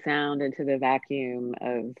sound into the vacuum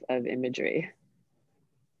of imagery.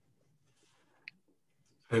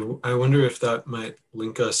 I wonder if that might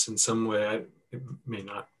link us in some way. It may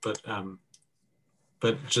not, but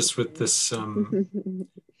just with this,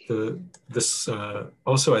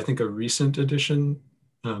 also I think a recent addition,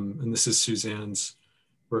 and this is Suzanne's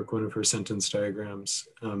work, one of her sentence diagrams.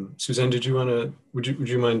 Suzanne, would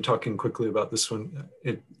you mind talking quickly about this one?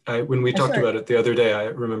 When we talked about it the other day, I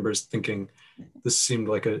remember thinking this seemed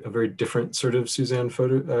like a very different sort of Suzanne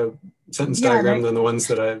sentence diagram than the ones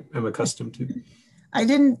that I am accustomed to. I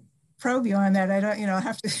didn't probe you on that. I don't, you know,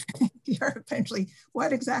 have to hear eventually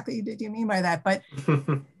what exactly did you mean by that? But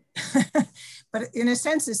but in a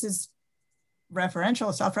sense, this is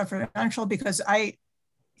referential, self-referential, because I,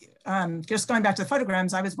 just going back to the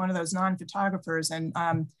photograms, I was one of those non-photographers, and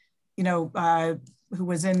you know, who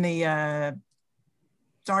was in the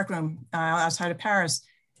darkroom outside of Paris.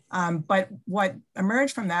 But what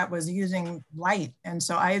emerged from that was using light. And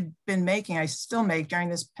so I had been making, I still make during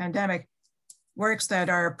this pandemic, works that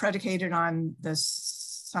are predicated on the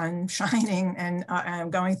sun shining and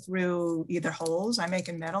going through either holes I make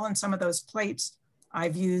in metal, and some of those plates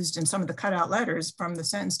I've used, and some of the cutout letters from the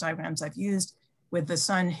sentence diagrams I've used with the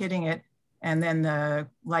sun hitting it, and then the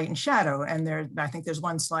light and shadow. And I think there's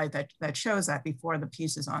one slide that shows that before the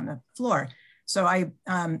piece is on the floor. So I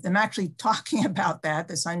am actually talking about that.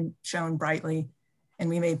 The sun shone brightly and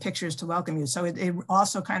we made pictures to welcome you. So it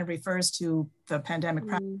also kind of refers to the pandemic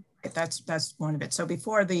practice. That's one of it. So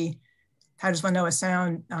before the, how does one know a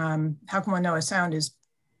sound, how can one know a sound is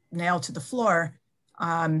nailed to the floor?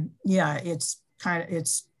 Yeah, it's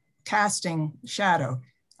casting shadow.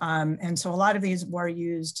 And so a lot of these were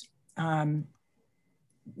used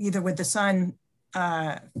either with the sun,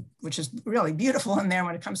 which is really beautiful in there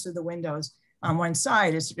when it comes to the windows on one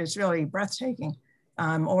side, it's really breathtaking.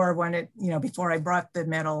 Or when it, you know, before I brought the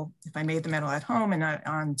metal, if I made the metal at home and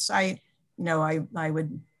on site, you know, I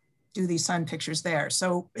would do these sun pictures there.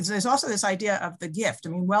 So there's also this idea of the gift. I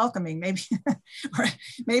mean, welcoming, maybe, or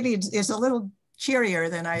maybe it's a little cheerier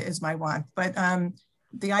than is my want, but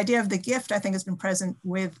the idea of the gift, I think, has been present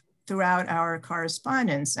throughout our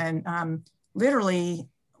correspondence, and literally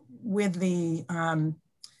with the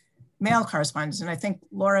mail correspondence. And I think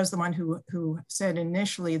Laura's the one who said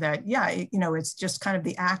initially that, yeah, it's just kind of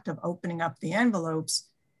the act of opening up the envelopes,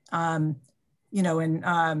 and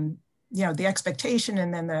the expectation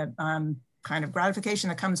and then the kind of gratification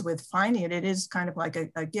that comes with finding it. It is kind of like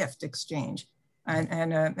a gift exchange,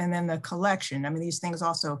 and then the collection. I mean, these things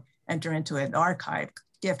also enter into an archive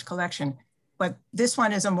gift collection, but this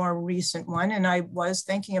one is a more recent one. And I was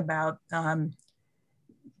thinking about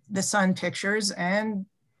the sun pictures and,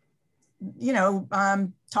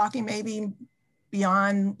 talking maybe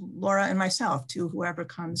beyond Laura and myself to whoever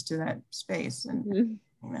comes to that space. And,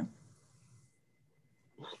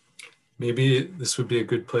 Maybe this would be a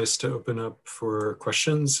good place to open up for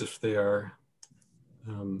questions if they are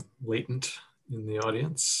latent in the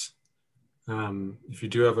audience. If you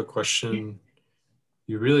do have a question,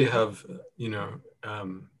 you really have,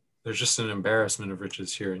 there's just an embarrassment of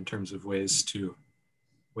riches here in terms of ways to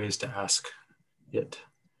ask it.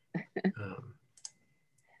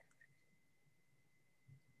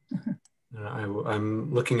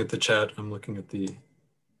 I'm looking at the chat. I'm looking at the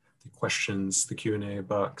questions, the Q&A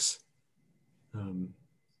box.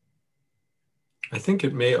 I think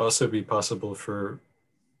it may also be possible for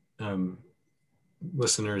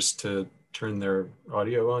listeners to turn their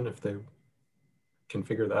audio on if they can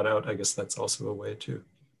figure that out. I guess that's also a way to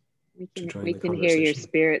join we the can hear your conversation.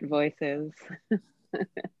 spirit voices.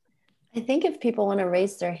 I think if people want to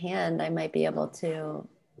raise their hand, I might be able to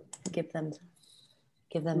give them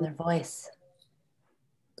their voice.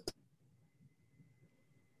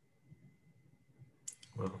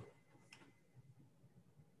 Well,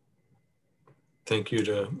 thank you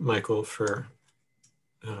to Michael for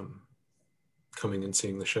coming and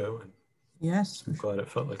seeing the show. And yes, I'm glad it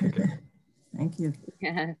felt like a good. Thank you.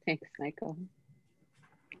 Yeah, thanks, Michael.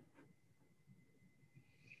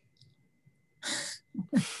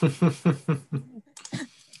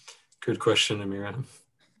 Good question, Amira.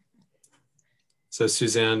 So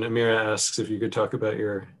Suzanne, Amira asks if you could talk about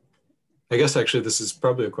I guess actually this is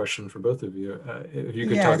probably a question for both of you. If you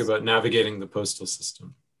could talk about navigating the postal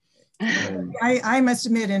system. I must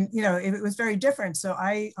admit, and it was very different. So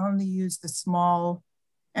I only used the small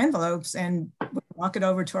envelopes and would walk it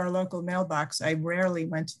over to our local mailbox. I rarely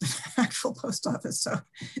went to the actual post office.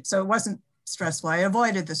 So it wasn't stressful. I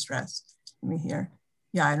avoided the stress. Let me hear.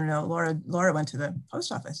 Yeah, I don't know. Laura went to the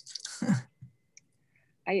post office.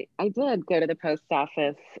 I did go to the post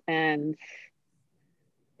office, and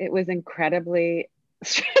it was incredibly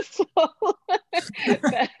stressful.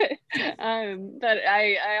 but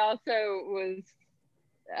I also was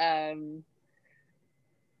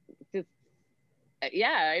just,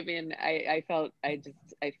 yeah, I mean, I felt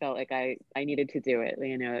like I needed to do it.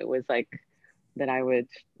 It was like that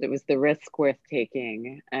it was the risk worth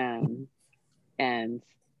taking. And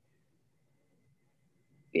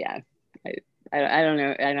yeah, I don't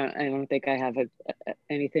know. I don't think I have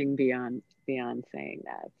anything beyond saying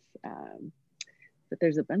that. But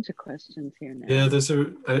there's a bunch of questions here now. Yeah,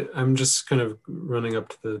 I'm just kind of running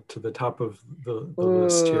up to the top of the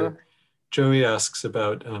list here. Joey asks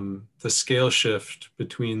about the scale shift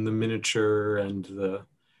between the miniature and the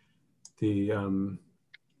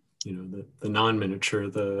non-miniature,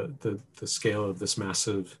 the scale of this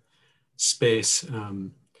massive space,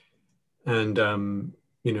 and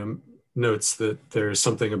notes that there's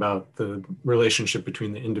something about the relationship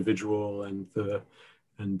between the individual and the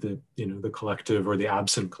collective, or the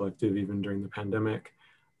absent collective, even during the pandemic.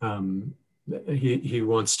 He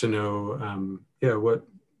wants to know,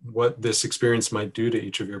 what this experience might do to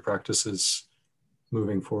each of your practices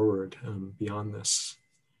moving forward, beyond this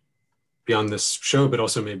show, but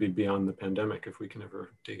also maybe beyond the pandemic, if we can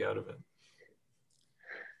ever dig out of it.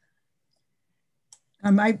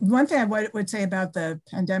 One thing I would say about the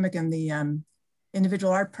pandemic and the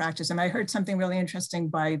individual art practice, and I heard something really interesting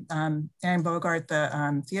by Anne Bogart,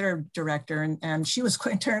 the theater director, and she was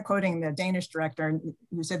quoting the Danish director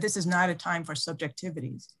who said, "This is not a time for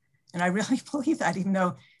subjectivities." And I really believe that, even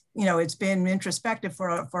though it's been introspective for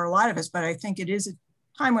a lot of us, but I think it is a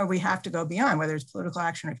time where we have to go beyond, whether it's political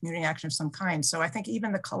action or community action of some kind. So I think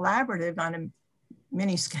even the collaborative on a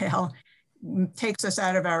mini scale takes us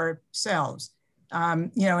out of ourselves.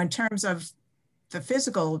 In terms of the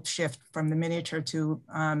physical shift from the miniature to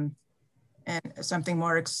and something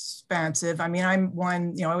more expansive. I mean, I'm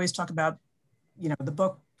one, I always talk about, the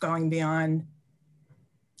book going beyond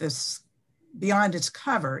this, beyond its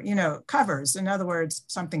cover, covers. In other words,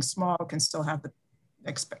 something small can still have the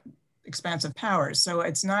expansive powers. So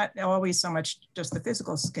it's not always so much just the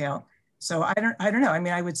physical scale. So I don't know. I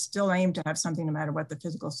mean, I would still aim to have something, no matter what the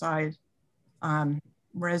physical side,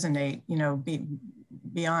 resonate,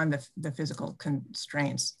 beyond the physical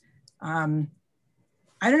constraints.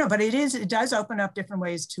 I don't know, but it does open up different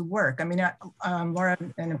ways to work. I mean, Laura,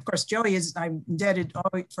 and of course, Joey I'm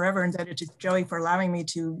forever indebted to Joey for allowing me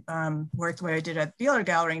to work the way I did at the Beeler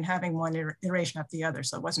Gallery and having one iteration after the other.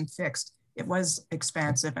 So it wasn't fixed, it was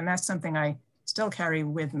expansive. And that's something I still carry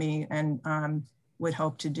with me and would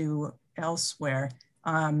hope to do elsewhere.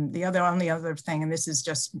 The only other thing, and this is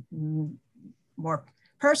just more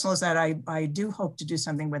personal, is that I do hope to do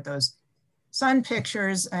something with those sun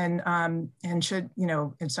pictures, and should,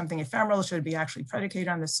 it's something ephemeral, should be actually predicated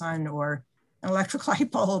on the sun or an electric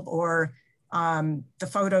light bulb, or the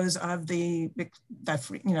photos of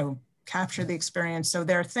that capture the experience. So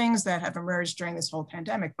there are things that have emerged during this whole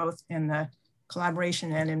pandemic, both in the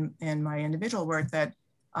collaboration and in my individual work, that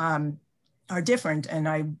are different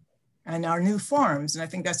and are new forms. And I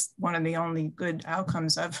think that's one of the only good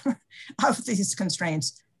outcomes of these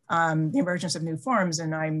constraints, the emergence of new forms.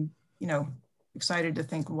 And I'm excited to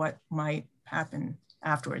think what might happen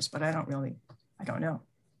afterwards, but I don't know.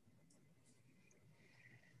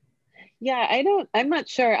 Yeah, I'm not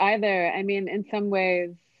sure either. I mean, in some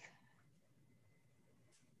ways,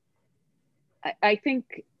 I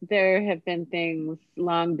think there have been things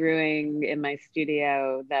long brewing in my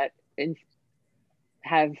studio that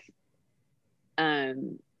have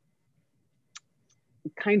kind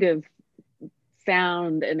of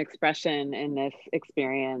found an expression in this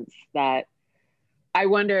experience that I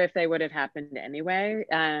wonder if they would have happened anyway.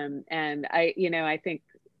 And I think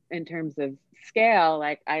in terms of scale,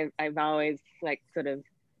 like I've always like sort of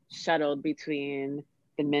shuttled between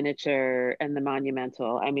the miniature and the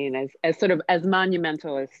monumental. I mean, as sort of as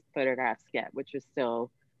monumental as photographs get, which is still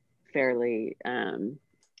fairly,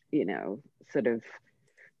 sort of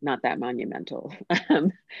not that monumental.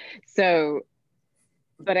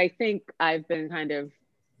 But I think I've been kind of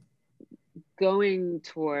going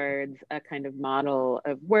towards a kind of model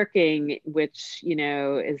of working, which,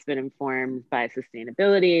 has been informed by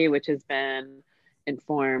sustainability, which has been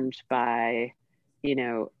informed by,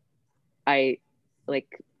 I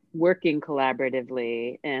like working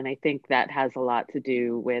collaboratively. And I think that has a lot to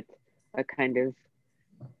do with a kind of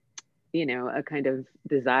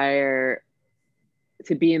desire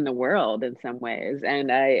to be in the world in some ways.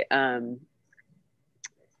 And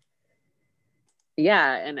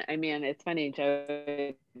and I mean, it's funny,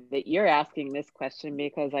 Joe, that you're asking this question,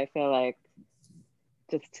 because I feel like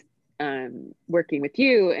just working with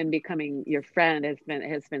you and becoming your friend has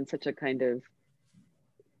been such a kind of,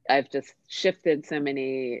 I've just shifted so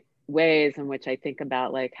many ways in which I think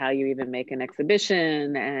about like how you even make an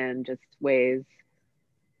exhibition, and just ways,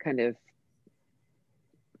 kind of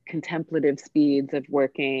contemplative speeds of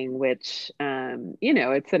working, which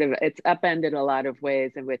it's upended a lot of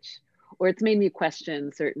ways in which, or it's made me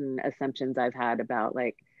question certain assumptions I've had about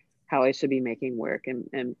like how I should be making work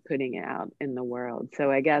and putting it out in the world.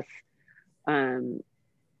 So I guess, I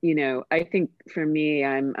think for me,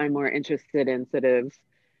 I'm more interested in sort of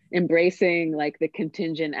embracing like the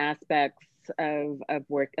contingent aspects of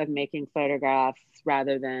work, of making photographs,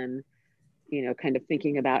 rather than, kind of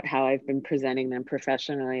thinking about how I've been presenting them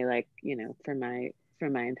professionally, like, for my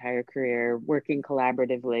entire career, working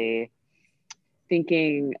collaboratively,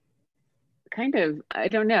 thinking kind of, I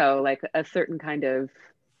don't know, like a certain kind of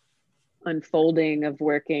unfolding of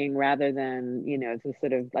working, rather than, the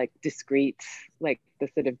sort of like discrete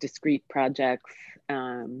projects.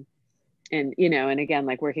 And again,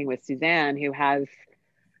 like working with Suzanne, who has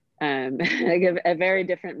like a very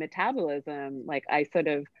different metabolism. Like I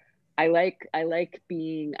like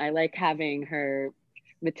having her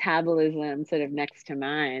metabolism sort of next to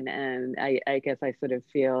mine. And I guess I sort of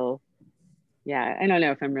feel, I don't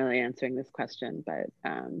know if I'm really answering this question, but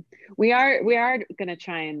we are going to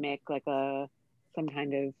try and make like some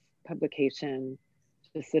kind of publication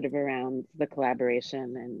just sort of around the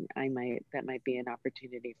collaboration, and that might be an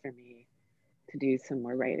opportunity for me to do some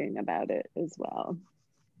more writing about it as well.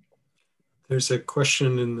 There's a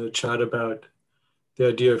question in the chat about the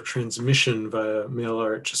idea of transmission via mail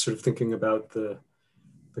art, just sort of thinking about the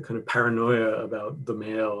kind of paranoia about the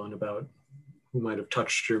mail and about who might have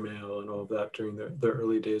touched your mail and all of that during the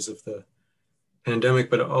early days of the pandemic,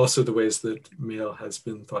 but also the ways that mail has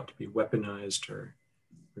been thought to be weaponized or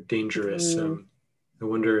dangerous. I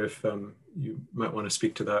wonder if you might want to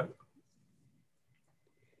speak to that.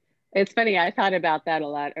 It's funny, I thought about that a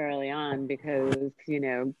lot early on, because,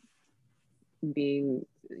 being,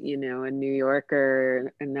 you know, a New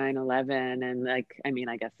Yorker in 9/11, and like, I mean,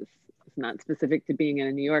 I guess it's not specific to being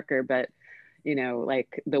a New Yorker, but, you know,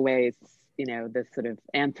 like the ways, you know, the sort of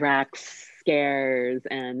anthrax scares,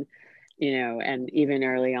 and, you know, and even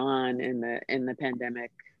early on in the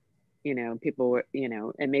pandemic, you know, people were, you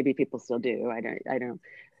know, and maybe people still do, I don't,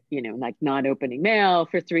 you know, like not opening mail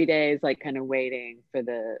for 3 days, like kind of waiting for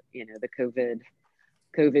the, you know, the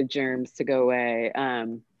COVID germs to go away.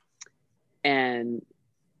 And I'm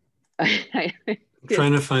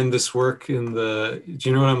trying to find this work in the, do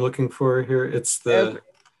you know what I'm looking for here? It's the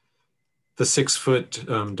 6 foot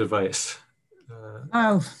device.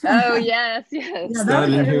 Oh yes. Yeah, that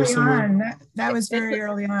was early on. That was very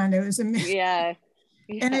early on. It was yeah.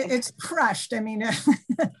 And it's crushed. I mean,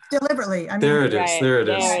 deliberately. I mean, there it is. Right, there it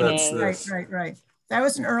is. there That's it this. Right. That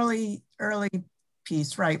was an early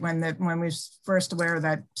piece, right? When we were first aware of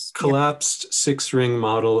that. Collapsed 6-ring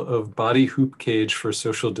model of body hoop cage for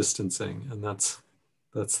social distancing, and that's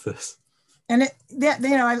this. And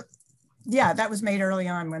that was made early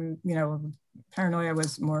on when, you know, paranoia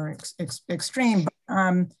was more extreme. But,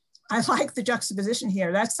 I like the juxtaposition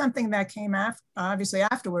here. That's something that came obviously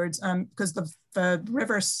afterwards, because the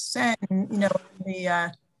River Seine, you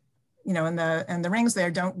know, and the rings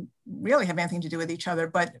there don't really have anything to do with each other.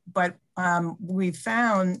 But we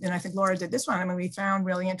found, and I think Laura did this one. I mean, we found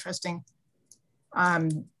really interesting,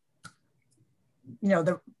 you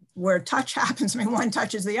know, where touch happens. I mean, one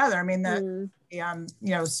touches the other. I mean, you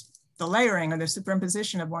know, the layering or the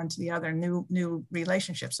superimposition of one to the other, new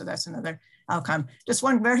relationships. So that's another outcome. Just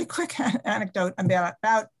one very quick anecdote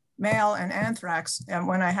about mail and anthrax. And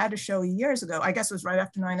when I had to show years ago, I guess it was right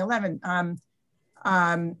after 9/11,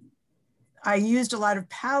 I used a lot of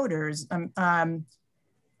powders,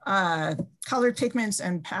 colored pigments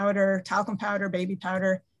and powder, talcum powder, baby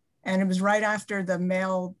powder. And it was right after the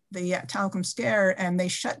talcum scare, and they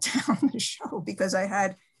shut down the show because I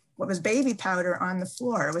had what was baby powder on the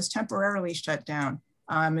floor. It was temporarily shut down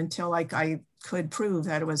until like I could prove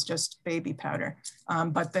that it was just baby powder.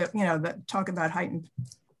 But the talk about heightened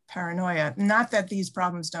paranoia, not that these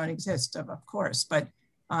problems don't exist, of course, but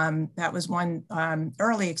that was one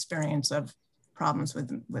early experience of problems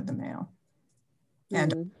with the mail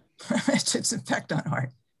and its effect on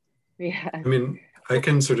art. Yeah. I mean, I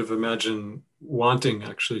can sort of imagine wanting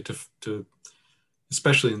actually to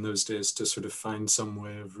especially in those days, to sort of find some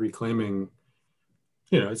way of reclaiming,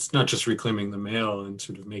 you know, it's not just reclaiming the mail and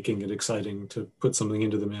sort of making it exciting to put something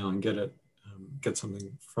into the mail and get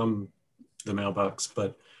something from the mailbox,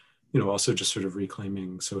 but, you know, also just sort of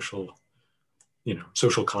reclaiming social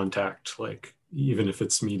contact, like even if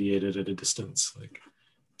it's mediated at a distance, like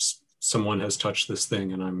someone has touched this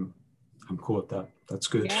thing and I'm cool with that. That's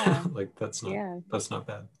good. Yeah. Like that's not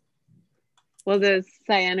bad. Well, those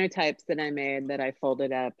cyanotypes that I made that I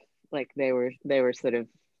folded up, like they were sort of,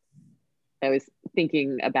 I was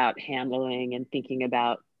thinking about handling and thinking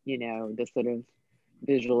about, you know, the sort of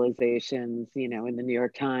visualizations, you know, in the New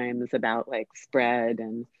York Times about like spread,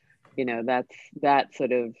 and, you know, that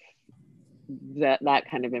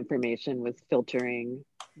kind of information was filtering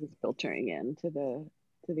into the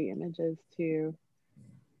images too,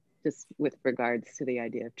 just with regards to the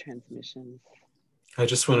idea of transmissions. I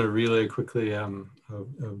just want to relay quickly a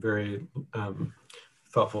very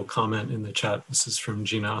thoughtful comment in the chat. This is from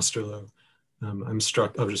Gina Osterloh. I'm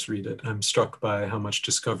struck, I'll just read it. I'm struck by how much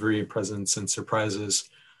discovery, presence, and surprises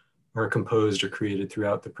are composed or created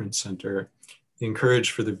throughout the print center. The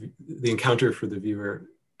encounter for the viewer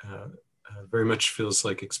very much feels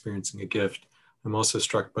like experiencing a gift. I'm also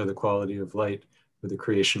struck by the quality of light or the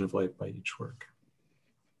creation of light by each work.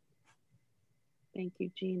 Thank you,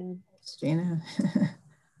 Gina. Thanks, Gina.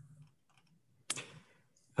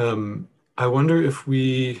 I wonder if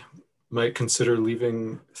we might consider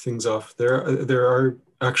leaving things off. There are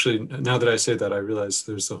actually, now that I say that, I realize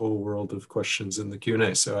there's a whole world of questions in the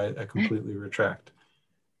Q&A, so I completely retract.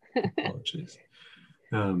 Apologies.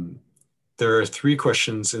 There are 3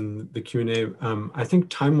 questions in the Q&A. I think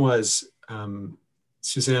time-wise,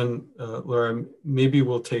 Suzanne, Laura, maybe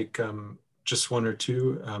we'll take just 1 or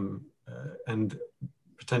 2, and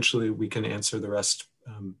potentially we can answer the rest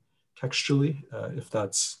textually, if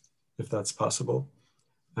that's possible.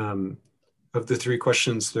 Of the 3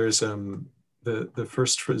 questions, there's the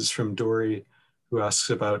first is from Dory, who asks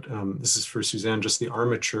about, this is for Suzanne, just the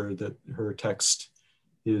armature that her text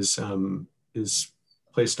is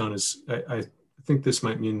placed on. I think this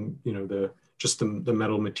might mean, you know, the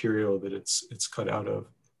metal material that it's cut out of,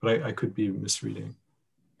 but I could be misreading.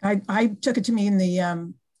 I took it to mean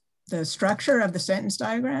the structure of the sentence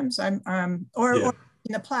diagrams. Or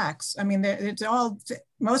the plaques. I mean, it's all,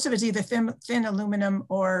 most of it's either thin aluminum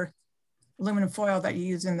or aluminum foil that you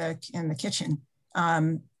use in the kitchen.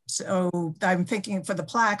 So I'm thinking for the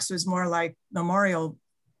plaques, it was more like memorial,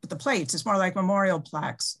 but the plates, it's more like memorial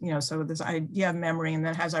plaques, you know, so this idea of memory, and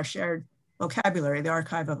that has our shared vocabulary, the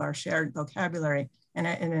archive of our shared vocabulary, and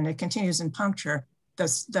it continues in puncture.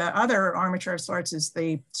 The other armature of sorts is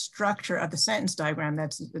the structure of the sentence diagram.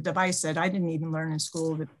 That's the device that I didn't even learn in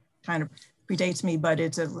school, that kind of predates me, but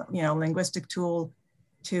it's a linguistic tool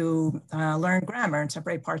to learn grammar and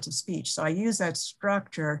separate parts of speech. So I use that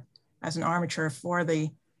structure as an armature for the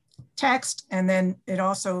text. And then it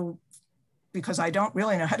also, because I don't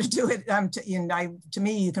really know how to do it, to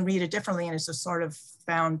me, you can read it differently, and it's a sort of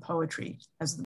found poetry as